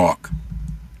The Walk.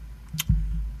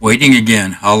 Waiting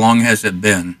again. How long has it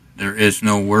been? There is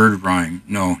no word rhyme.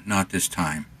 No, not this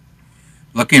time.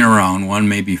 Looking around, one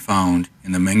may be found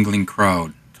in the mingling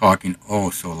crowd, talking oh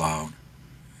so loud.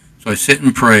 So I sit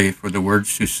and pray for the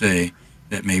words to say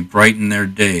that may brighten their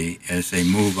day as they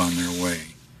move on their way.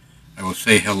 I will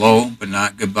say hello, but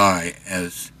not goodbye,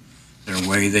 as their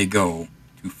way they go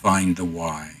to find the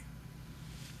why.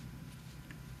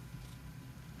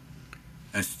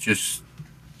 That's just,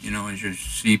 as you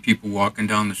see people walking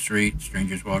down the street,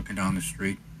 strangers walking down the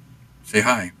street, say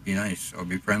hi, be nice, or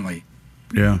be friendly.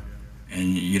 Yeah.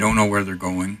 And you don't know where they're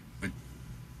going, but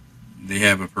they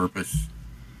have a purpose.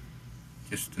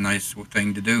 Just a nice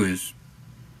thing to do is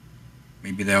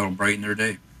maybe that'll brighten their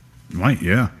day. Might,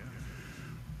 yeah.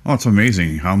 Oh, it's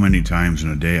amazing how many times in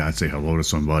a day I'd say hello to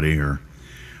somebody or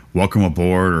welcome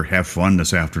aboard or have fun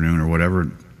this afternoon or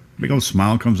whatever. Big old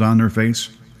smile comes on their face.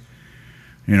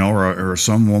 Or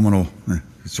some woman will,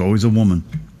 it's always a woman,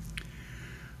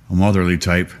 a motherly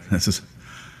type. That says,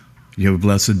 you have a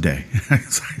blessed day.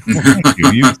 It's like,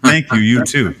 well, thank you, you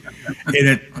too.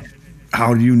 And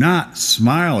how do you not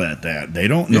smile at that? They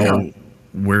don't know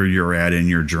where you're at in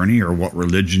your journey or what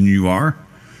religion you are.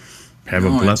 Have a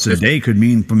blessed day could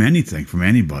mean from anything, from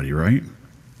anybody, right?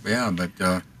 Yeah, but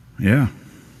yeah,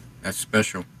 that's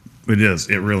special. It is.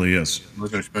 It really is.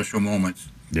 Those are special moments.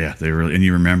 Yeah, they really, and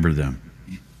you remember them.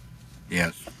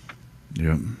 Yes.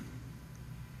 Yep.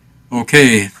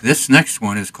 Okay, this next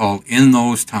one is called In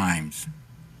Those Times.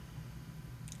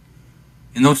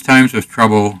 In those times of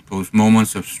trouble, those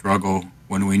moments of struggle,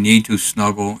 when we need to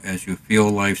snuggle as you feel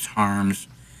life's harms,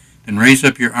 then raise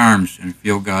up your arms and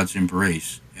feel God's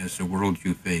embrace as the world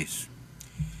you face.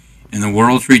 In the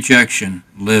world's rejection,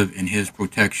 live in His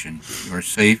protection. You are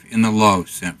safe in the love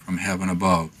sent from heaven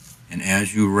above, and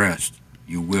as you rest,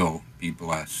 you will be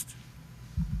blessed.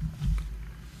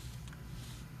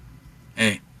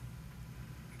 Hey,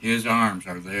 His arms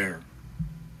are there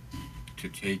to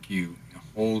take you,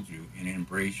 hold you, and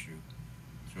embrace you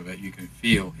so that you can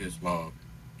feel His love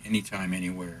anytime,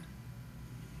 anywhere.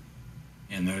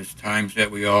 And there's times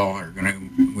that we all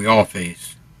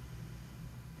face.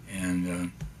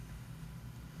 And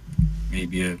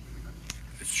maybe a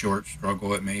short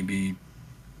struggle, it may be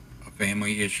a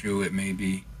family issue, it may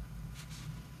be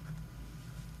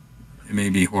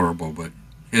horrible, but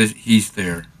He's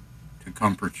there to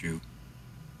comfort you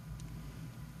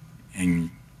and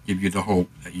give you the hope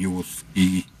that you will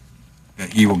see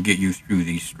that He will get you through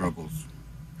these struggles.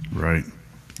 Right.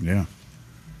 Yeah.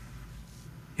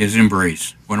 His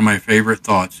embrace. One of my favorite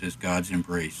thoughts is God's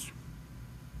embrace.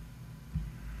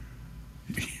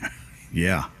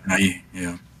 Yeah.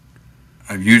 And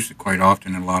I've used it quite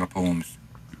often in a lot of poems.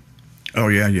 Oh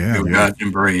yeah, yeah. Feel God's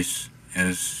embrace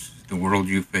as the world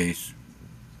you face,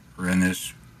 or in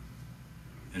this,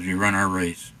 as we run our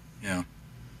race. Yeah.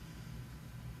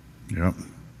 Yep.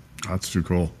 That's too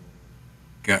cool.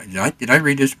 God, did I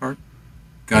read this part?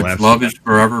 God's Well, love is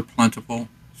forever plentiful,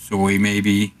 so we may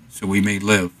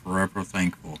live forever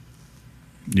thankful.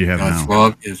 You have God's now.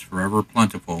 love is forever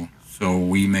plentiful, so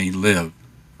we may live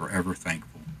forever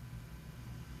thankful.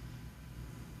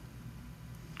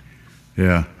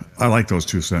 Yeah. I like those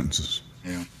two sentences.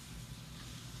 Yeah.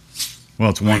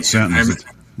 Well, it's one sentence.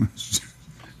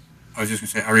 I was just going to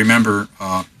say, I remember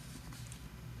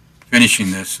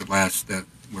finishing this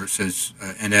where it says,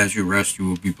 "And as you rest, you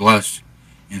will be blessed,"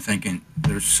 and thinking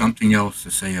there's something else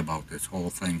to say about this whole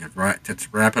thing. To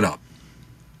wrap it up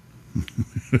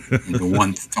into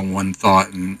one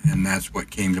thought, and that's what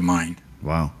came to mind.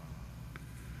 Wow.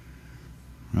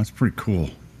 That's pretty cool.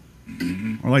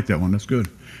 Mm-hmm. I like that one. That's good.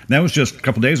 And that was just a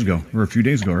couple days ago, or a few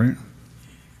days ago, right?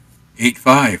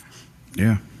 8/5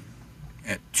 Yeah.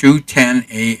 at 2:10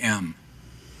 a.m.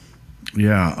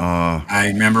 Yeah. I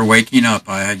remember waking up.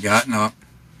 I had gotten up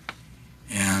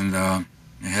and I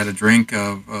had a drink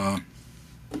of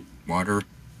water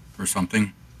or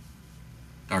something,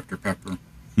 Dr. Pepper.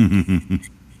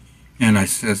 And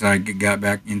as I got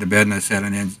back into bed and I sat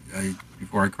in,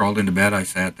 before I crawled into bed, I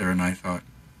sat there and I thought,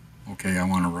 okay, I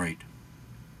want to write.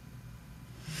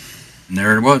 And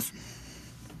there it was.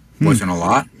 Wasn't a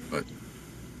lot, but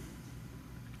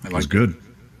I liked That's good.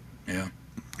 it. Yeah.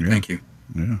 Yeah. Thank you.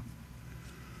 Yeah.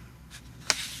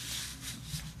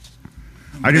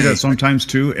 I do that sometimes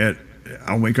too.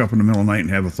 I'll wake up in the middle of the night and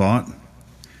have a thought,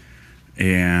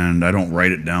 and I don't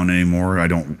write it down anymore. I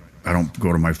don't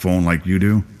go to my phone like you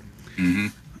do.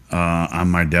 Mm-hmm. On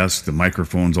my desk, the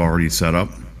microphone's already set up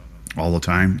all the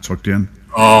time. It's hooked in.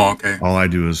 Oh, okay. All I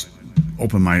do is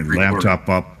open my Record. laptop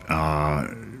up,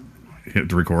 hit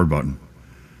the record button.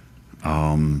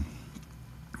 I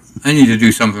need to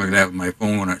do something like that with my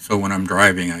phone so when I'm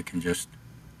driving, I can just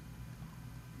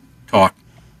talk.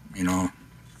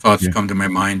 Thoughts Yeah. come to my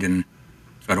mind, and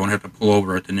so I don't have to pull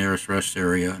over at the nearest rest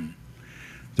area. And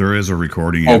There is a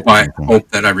recording hope app on your phone.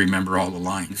 hope that I remember all the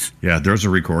lines. Yeah, there's a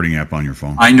recording app on your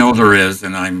phone. I know there is,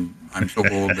 and I'm so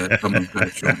old that someone's going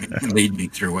to show me and lead me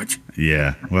through it.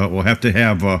 Yeah. Well, we'll have to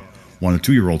have one of the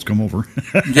 2-year-olds come over.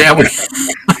 Yeah,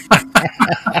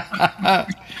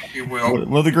 we will.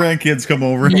 Will the grandkids come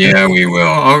over? Yeah, we will.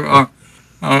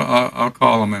 I'll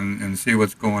call them and see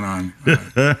what's going on.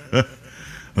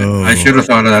 I should have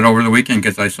thought of that over the weekend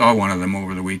because I saw one of them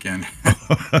over the weekend.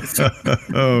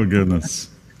 Oh, goodness.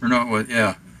 Or no,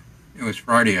 it was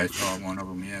Friday. I saw one of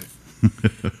them. Yes.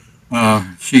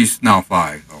 She's now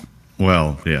 5, though.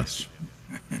 Well, yes.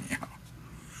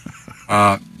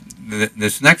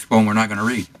 This next poem we're not going to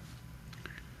read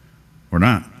We're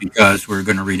not. because we're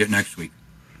going to read it next week.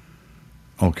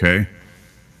 Okay.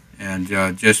 And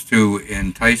just to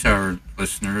entice our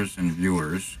listeners and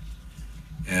viewers,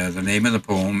 the name of the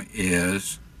poem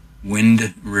is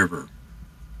Wind River.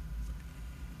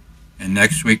 And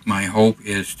next week, my hope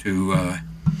is to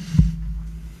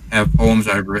have poems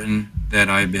I've written that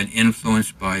I've been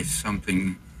influenced by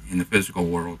something in the physical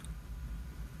world.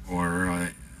 Or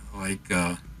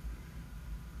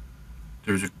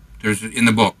there's in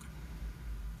the book.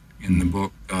 In the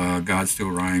book, God Still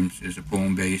Rhymes is a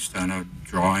poem based on a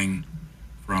drawing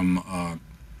from a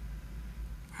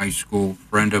high school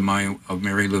friend of mine, of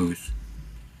Mary Lou's,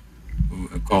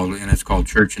 it's called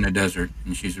Church in the Desert,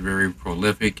 and she's a very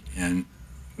prolific and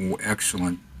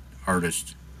excellent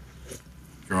artist,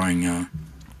 drawing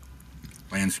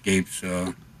landscapes,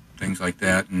 things like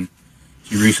that. And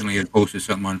she recently had posted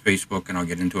something on Facebook, and I'll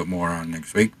get into it more on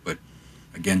next week. But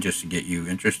again, just to get you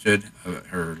interested,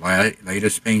 her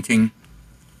latest painting.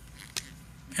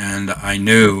 And I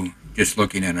knew, just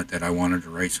looking at it, that I wanted to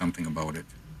write something about it.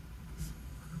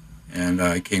 And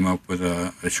I came up with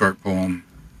a short poem,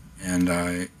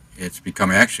 and it's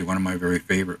become actually one of my very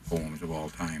favorite poems of all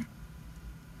time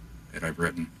that I've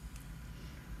written.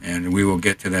 And we will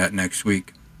get to that next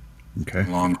week, Okay.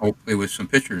 along hopefully with some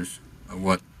pictures of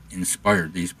what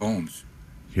inspired these poems.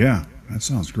 Yeah, that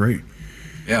sounds great.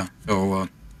 Yeah, so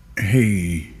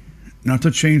Hey, not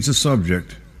to change the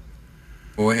subject,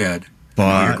 go ahead. I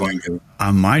know you're but going to.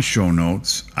 on my show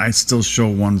notes, I still show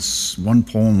one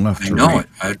poem left I to know read.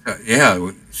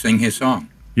 it. Sing his song.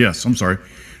 Yes, I'm sorry.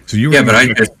 So you were Yeah,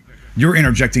 but you're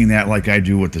interjecting that like I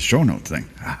do with the show note thing.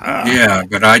 yeah,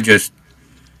 but I just,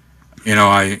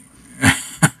 it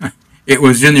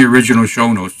was in the original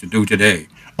show notes to do today.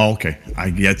 Oh, okay.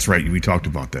 That's right. We talked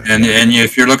about that. And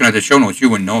if you're looking at the show notes, you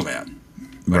wouldn't know that.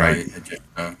 But Right. I just,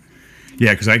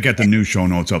 Yeah, because I got the new show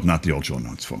notes up, not the old show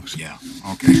notes, folks. yeah.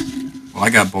 Okay. Well, I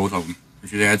got both of them,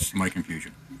 which adds to my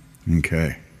confusion.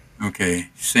 Okay. Okay.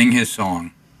 Sing his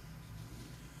song.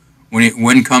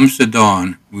 When comes the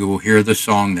dawn, we will hear the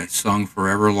song that's sung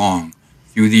forever long,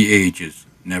 through the ages,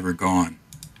 never gone.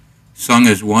 Sung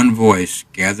as one voice,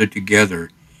 gathered together,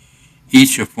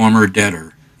 each a former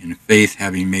debtor, in faith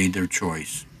having made their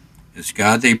choice. As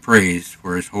God they praise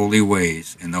for his holy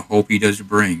ways, and the hope he does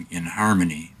bring, in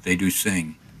harmony they do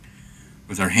sing.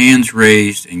 With our hands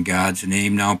raised and God's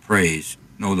name now praised,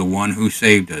 know the one who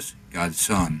saved us, God's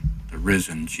Son, the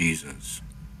risen Jesus.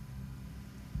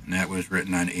 And that was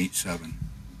written on 8/7.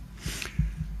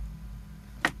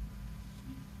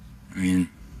 I mean,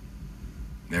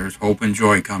 there's hope and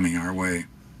joy coming our way.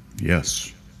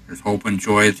 Yes. There's hope and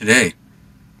joy today.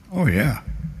 Oh, yeah.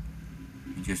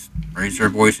 We just raise our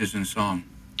voices in song.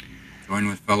 Join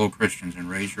with fellow Christians and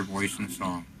raise your voice in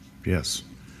song. Yes.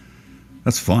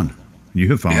 That's fun. You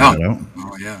have found Yeah. that out.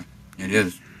 Oh, yeah. It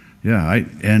is. Yeah.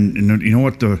 And you know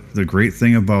what the great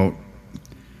thing about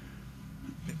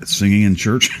singing in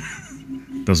church?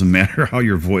 Doesn't matter how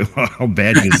your voice, how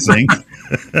bad you sing.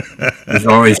 There's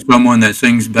always someone that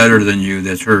sings better than you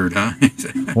that's heard, huh?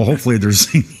 Well, hopefully they're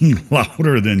singing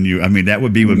louder than you. I mean, that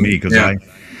would be with me because Yeah.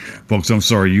 folks, I'm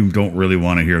sorry, you don't really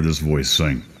want to hear this voice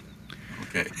sing.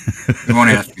 Okay. I won't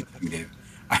ask you, Dave.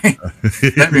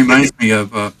 That reminds me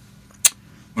of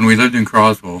when we lived in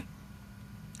Croswell,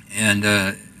 and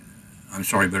I'm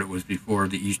sorry, but it was before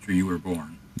the Easter you were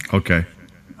born. Okay.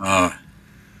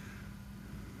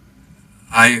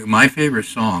 My favorite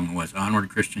song was Onward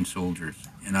Christian Soldiers,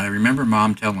 and I remember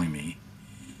Mom telling me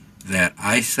that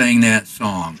I sang that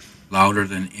song louder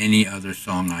than any other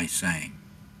song I sang.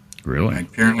 Really?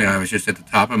 Apparently, I was just at the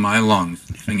top of my lungs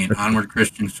singing Onward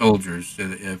Christian Soldiers.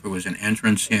 If it was an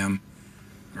entrance hymn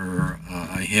or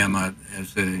a hymn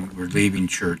as they were leaving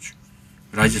church.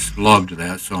 But I just loved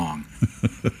that song.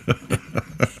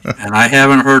 And I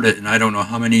haven't heard it in I don't know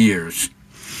how many years.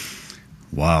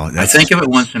 Wow. I think of it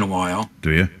once in a while.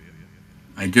 Do you?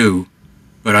 I do.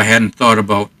 But I hadn't thought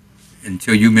about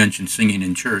until you mentioned singing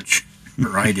in church.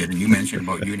 Or I did, and you mentioned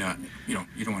about you not, you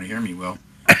don't want to hear me well.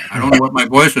 I don't know what my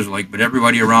voice was like, but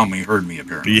everybody around me heard me,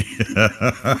 apparently.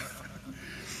 Yeah.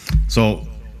 So,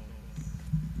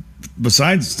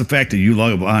 besides the fact that you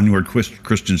love Onward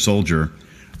Christian Soldier,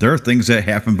 there are things that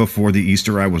happened before the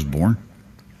Easter I was born.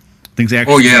 Things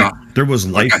actually. Oh, yeah. There was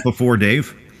life before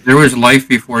Dave. There was life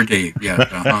before Dave, yes.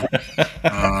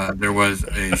 There was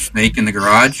a snake in the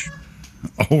garage.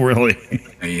 Oh, really?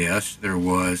 Yes. There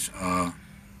was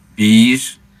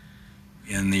bees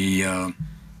in the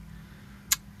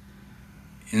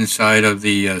inside of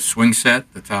the swing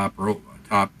set, the top rod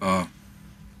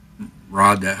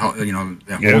that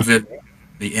holds it.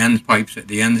 The end pipes,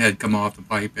 the end had come off the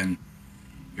pipe, and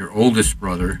your oldest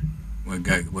brother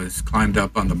was climbed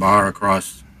up on the bar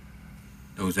across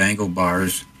those angle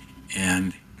bars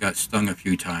and got stung a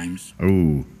few times.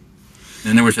 Oh.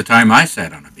 Then there was a time I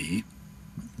sat on a bee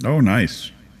Oh,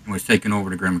 nice. and was taken over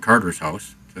to Grandma Carter's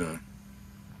house for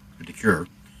the cure.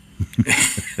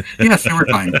 Yes, there were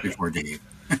times before Dave.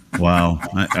 Wow.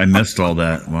 I missed all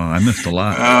that. Well, I missed a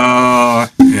lot.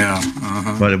 Yeah.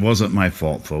 Uh-huh. But it wasn't my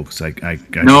fault, folks.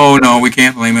 No, we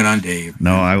can't blame it on Dave.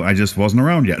 No, I just wasn't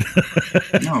around yet.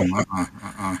 No,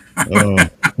 Oh.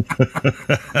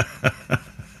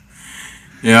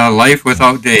 Yeah, life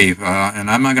without Dave, and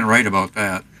I'm not going to write about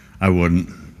that I wouldn't.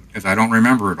 because I don't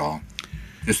remember it all.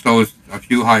 Just a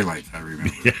few highlights I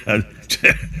remember.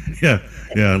 Yeah.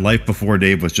 Life before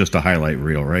Dave was just a highlight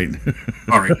reel, right?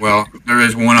 All right, well, there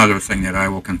is one other thing that I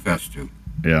will confess to.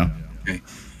 Yeah. Okay.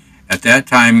 At that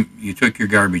time, you took your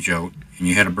garbage out and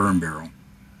you had a burn barrel,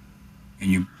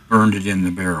 and you burned it in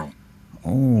the barrel.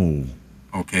 Oh.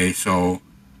 Okay, so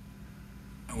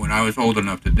when I was old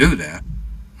enough to do that,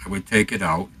 I would take it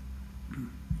out.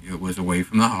 It was away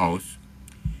from the house,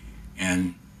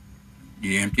 and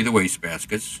you empty the waste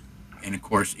baskets. And of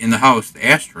course, in the house, the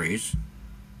ashtrays,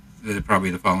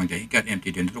 probably the following day, got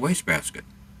emptied into the waste basket.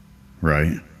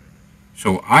 Right.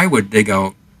 So I would dig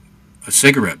out a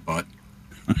cigarette butt.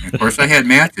 And of course, I had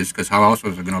matches because how else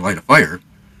was I going to light a fire?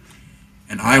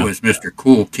 And I was Mr.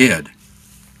 Cool Kid.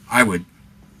 I would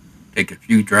take a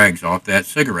few drags off that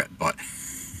cigarette butt.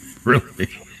 Really?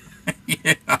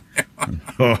 Yeah.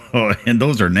 Oh, and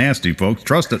those are nasty, folks.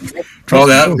 Trust it. Well, Trust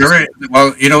those.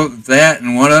 that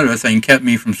and one other thing kept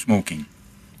me from smoking.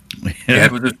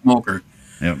 Dad was a smoker.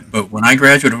 Yep. But when I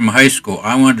graduated from high school,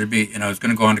 I wanted to be, and I was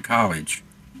going to go on to college,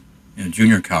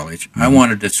 junior college. I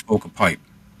wanted to smoke a pipe.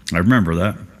 I remember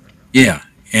that. Yeah,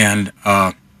 and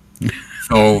and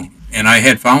I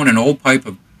had found an old pipe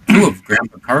of two of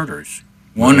Grandpa Carter's.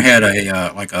 One had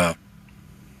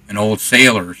an old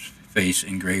sailor's face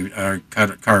engraved or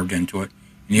carved into it,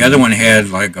 and the other one had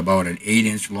like about an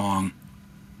 8-inch long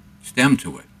stem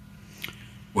to it.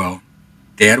 Well,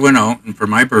 Dad went out and for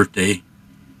my birthday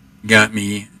got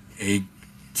me a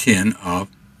tin of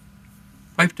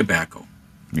pipe tobacco.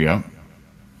 Yeah.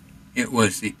 It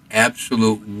was the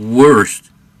absolute worst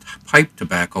pipe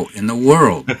tobacco in the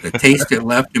world. The taste it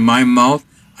left in my mouth,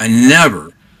 I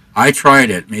tried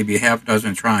it maybe half a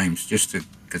dozen times just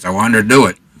because I wanted to do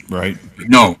it. Right. But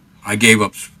no, I gave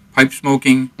up pipe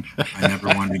smoking. I never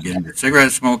wanted to get into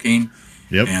cigarette smoking.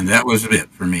 Yep. And that was it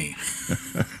for me.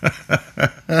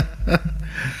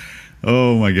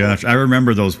 Oh my gosh, I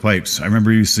remember those pipes. I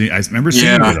remember seeing you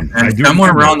Yeah, with them. and I do somewhere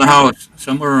remember. around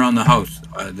the house,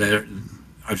 there,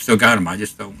 I've still got them. I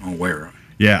just don't know where.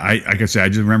 Yeah, like I said, I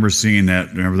just remember seeing that.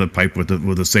 Remember the pipe with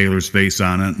the sailor's face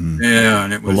on it, and Yeah,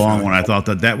 and it the was long one. I thought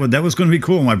that was going to be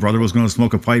cool. My brother was going to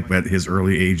smoke a pipe at his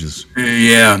early ages.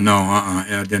 Yeah, no,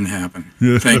 yeah, it didn't happen.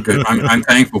 Thank good. I'm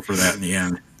thankful for that in the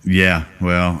end. Yeah,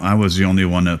 well, I was the only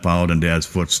one that followed in Dad's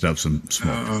footsteps and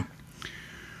smoked. Uh,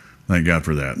 Thank God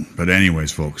for that. But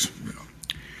anyways, folks.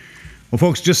 Well,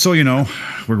 folks, just so you know,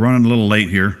 we're running a little late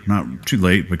here. Not too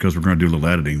late because we're going to do a little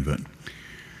editing, but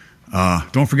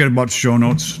don't forget about the show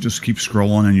notes. Just keep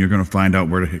scrolling, and you're going to find out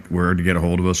where to get a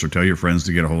hold of us, or tell your friends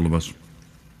to get a hold of us.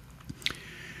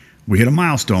 We hit a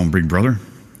milestone, big brother.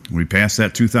 We passed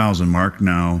that 2,000 mark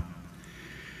now.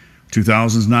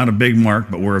 2,000 is not a big mark,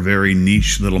 but we're a very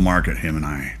niche little market. Tim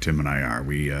and I are.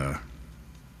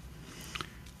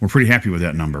 We're pretty happy with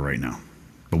that number right now,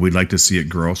 but we'd like to see it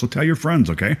grow. So tell your friends,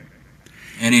 okay?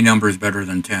 any number is better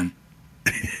than 10.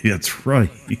 That's right.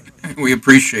 We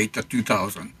appreciate the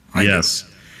 2,000. Yes.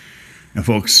 And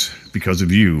folks, because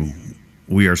of you,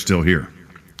 we are still here.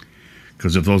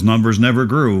 Because if those numbers never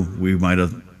grew, we might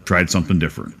have tried something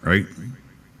different, right?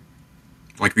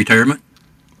 Like retirement?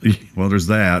 Well, there's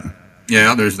that.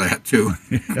 Yeah, there's that too.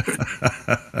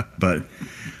 But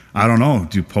I don't know.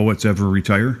 Do poets ever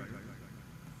retire?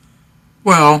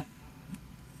 Well,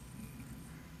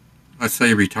 let's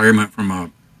say retirement from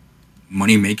a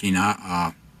money-making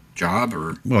job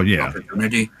or Well, yeah.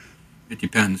 opportunity. It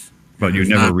depends. But you It's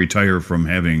never not- retire from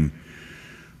having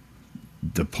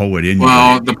the poet in you.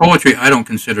 Well, the poetry, I don't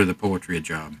consider the poetry a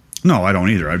job. No, I don't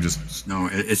either. I just, No,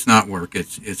 it's not work.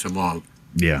 It's a love.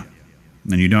 yeah.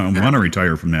 And you don't want to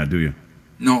retire from that, do you?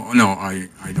 No, I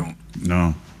don't.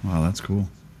 No. Wow, that's cool.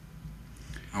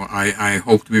 I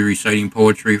hope to be reciting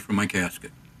poetry from my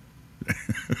casket.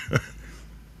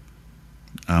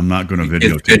 I'm not going to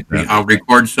Kids videotape that. I'll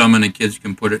record some, and the kids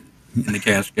can put it in the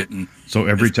casket. And So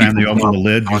every as time they people open come the up,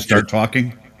 lid, you I'll start just-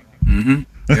 talking?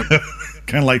 Yep.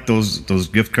 Kind of like those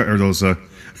gift cards or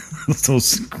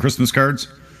those Christmas cards.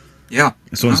 Yeah.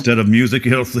 So Uh-huh. instead of music,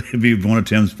 it'll be one of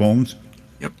Tim's poems.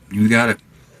 Yep. You got it.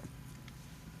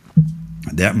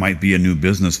 That might be a new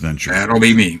business venture. That'll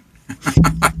be me.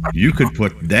 You could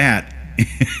put that.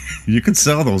 You could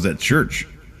sell those at church.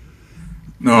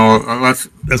 No, Let's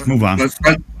move on.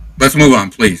 Let's move on,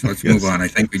 please. Let's Yes. move on. I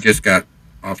think we just got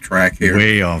off track here.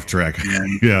 Way off track.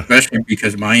 And Yeah. especially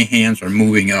because my hands are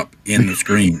moving up in the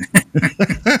screen.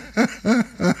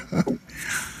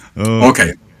 Oh,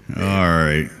 Okay. all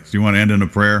right. So you want to end in a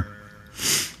prayer?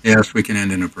 Yes, we can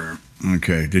end in a prayer.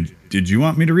 Okay. Did you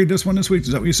want me to read this one this week? Is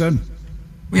that what you said?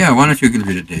 Yeah, why don't you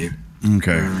read it, Dave?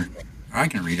 Okay. Or I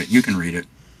can read it. You can read it.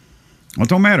 Well, it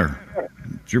don't matter.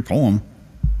 It's your poem.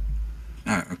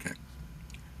 Okay.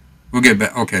 We'll get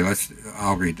back. Okay,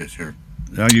 I'll read this here.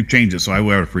 You changed it, so I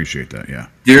would appreciate that. Yeah.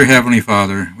 Dear Heavenly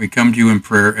Father, we come to you in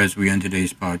prayer as we end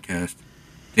today's podcast.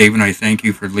 Dave and I thank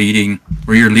you for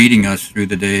you're leading us through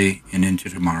the day and into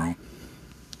tomorrow.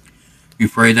 We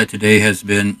pray that today has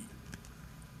been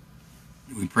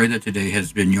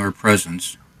your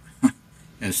presence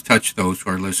has touched those who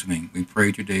are listening. We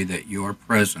pray today that your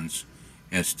presence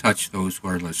has touched those who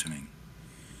are listening.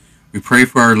 We pray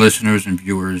for our listeners and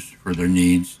viewers for their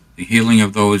needs, the healing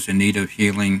of those in need of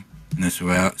healing, and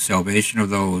the salvation of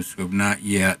those who have not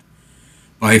yet,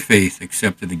 by faith,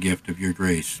 accepted the gift of your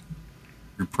grace.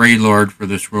 We pray, Lord, for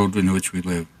this world in which we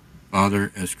live.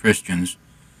 Father, as Christians,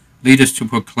 lead us to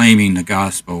proclaiming the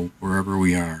gospel wherever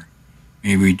we are.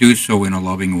 May we do so in a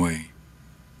loving way.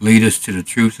 Lead us to the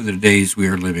truth of the days we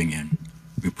are living in.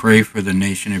 We pray for the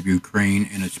nation of Ukraine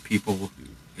and its people,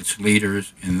 its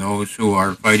leaders, and those who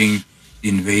are fighting the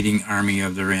invading army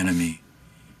of their enemy.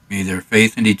 May their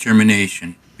faith and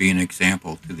determination be an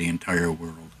example to the entire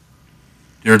world.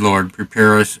 Dear Lord,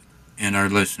 prepare us and our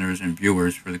listeners and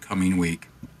viewers for the coming week.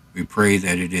 We pray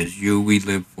that it is you we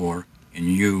live for and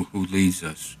you who leads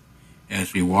us.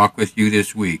 As we walk with you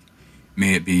this week,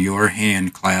 may it be your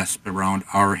hand clasped around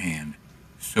our hand,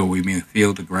 so we may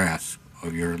feel the grasp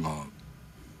of your love.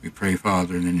 We pray,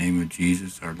 Father, in the name of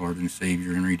Jesus, our Lord and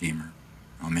Savior and Redeemer.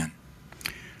 Amen.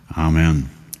 Amen.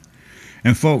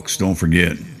 And folks, don't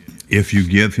forget, if you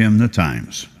give him the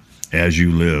times, as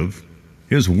you live,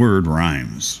 his word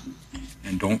rhymes.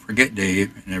 And don't forget,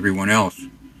 Dave, and everyone else,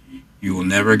 you will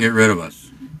never get rid of us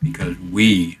because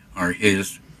we are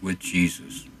his with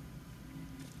Jesus.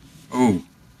 Oh,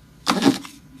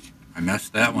 I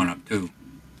messed that one up too.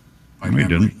 By No, you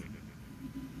memory. didn't.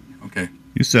 Okay.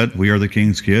 You said we are the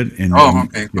king's kid. And Oh,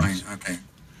 okay, Yes. fine. Okay.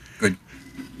 Good.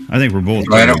 I think we're both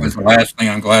glad it was the last thing.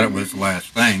 I'm glad it was the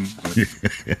last thing.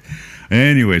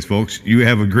 Anyways, folks, you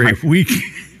have a great week,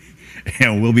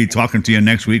 and we'll be talking to you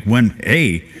next week when,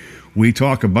 hey, we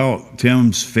talk about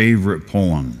Tim's favorite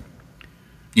poem.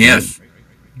 Yes,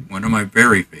 one of my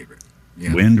very favorite.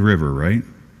 Yeah. Wind River, right?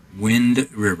 Wind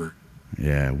River.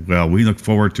 Yeah, well, we look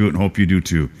forward to it and hope you do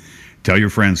too. Tell your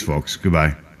friends, folks.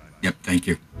 Goodbye. Yep, thank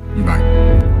you.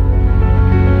 Bye.